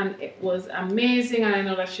stages and it was amazing, and I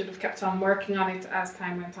know that she would have kept on working on it as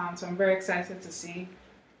time went on, so I'm very excited to see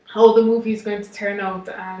how the movie is going to turn out,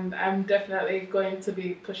 and I'm definitely going to be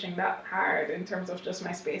pushing that hard in terms of just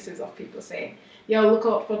my spaces of people saying, yo, look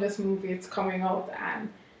out for this movie, it's coming out, and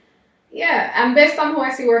Yeah, and based on who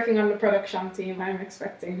I see working on the production team, I'm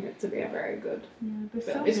expecting it to be a very good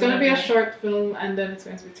film. It's going to be a short film, and then it's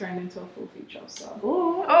going to be turned into a full feature. So.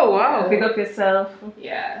 Ooh. Oh wow! Pick up yourself.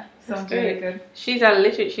 Yeah. Sounds great. really good. She's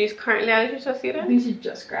currently a literature I student. think she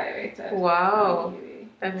just graduated. Wow,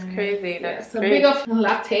 that's crazy. That's so great. big up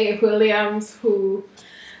Latte Williams, who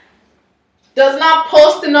does not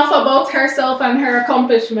post enough about herself and her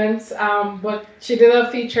accomplishments, but she did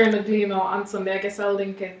a feature in the Gleaner on Sunday. I guess I'll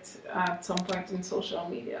link it at some point in social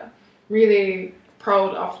media. Really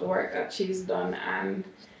proud of the work that she's done, and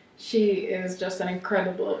she is just an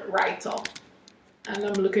incredible writer. And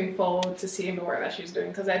I'm looking forward to seeing the work that she's doing,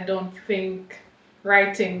 because I don't think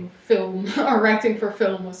writing film or writing for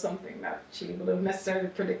film was something that she would have necessarily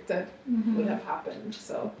predicted would have happened.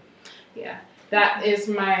 So, yeah, that is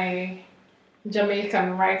my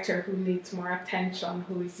Jamaican writer who needs more attention,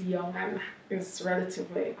 who is young and is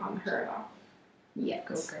relatively unheard of yet.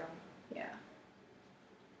 Go girl. Yeah.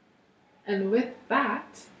 And with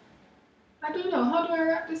that, I don't know, how do I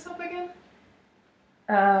wrap this up again?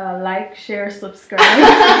 Like, share,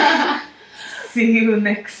 subscribe. See you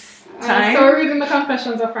next time. So we're reading the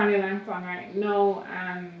Confessions of Franny Langton right now,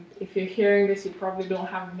 and if you're hearing this, you probably don't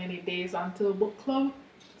have many days until book club.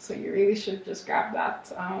 So you really should just grab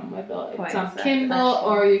that. Whether it's on Kindle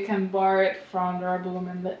or you can borrow it from the Rebel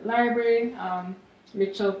Women Lit Library.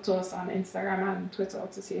 Reach out to us on Instagram and Twitter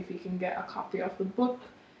to see if you can get a copy of the book.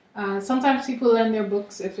 Sometimes people lend their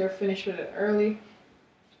books if they're finished with it early,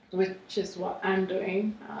 which is what I'm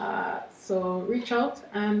doing. So reach out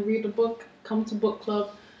and read the book. Come to book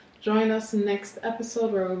club. Join us next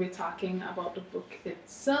episode where we'll be talking about the book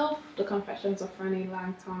itself, The Confessions of Franny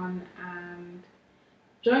Langton, and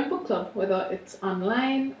join book club, whether it's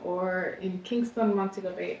online or in Kingston,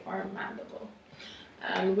 Montego Bay, or Mandeville.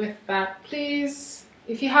 And with that, please,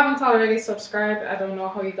 if you haven't already subscribed, I don't know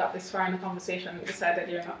how you got this far in the conversation and decided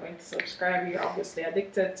you're not going to subscribe. You're obviously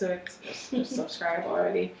addicted to it. Just subscribe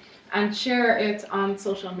already. And share it on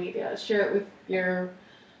social media. Share it with your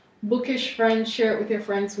bookish friends. Share it with your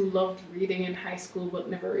friends who loved reading in high school but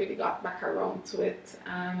never really got back around to it.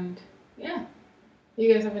 And yeah,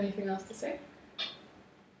 you guys have anything else to say?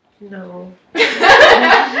 No.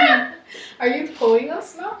 Are you pulling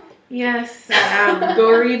us now? Yes, I am.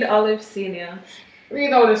 Go read Olive Senior.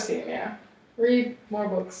 Read Olive Senior. Read more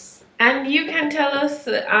books. And you can tell us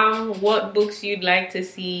what books you'd like to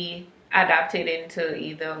see adapted into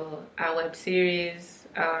either a web series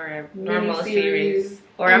or a normal series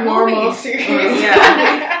or a normal movie. series.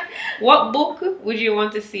 Yeah. What book would you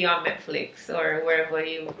want to see on Netflix or wherever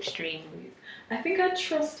you stream? I think I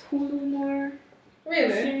trust Hulu more.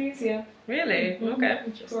 Really? Series, yeah. Really? Okay.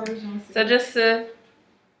 Interesting. So just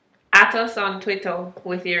at us on Twitter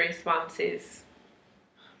with your responses.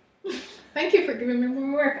 Thank you for giving me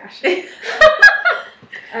more work, Ashley.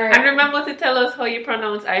 All right. And remember to tell us how you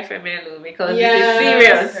pronounce Ifemelu, because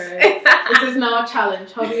Yes. this is serious. This is now a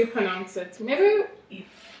challenge. How do you pronounce it? Maybe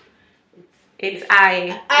It's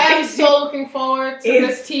I. I am so looking forward to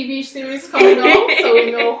this TV series coming out, so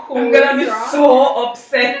we know who I'm gonna be it's from. so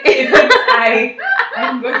upset if it's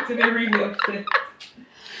I'm going to be really upset.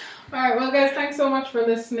 Alright, well guys, thanks so much for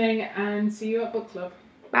listening, and see you at book club.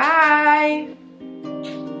 Bye.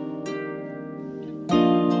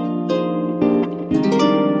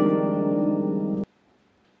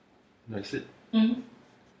 That's it.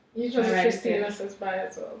 Usually Alright, Christina yeah. says bye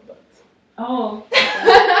as well, but... Oh.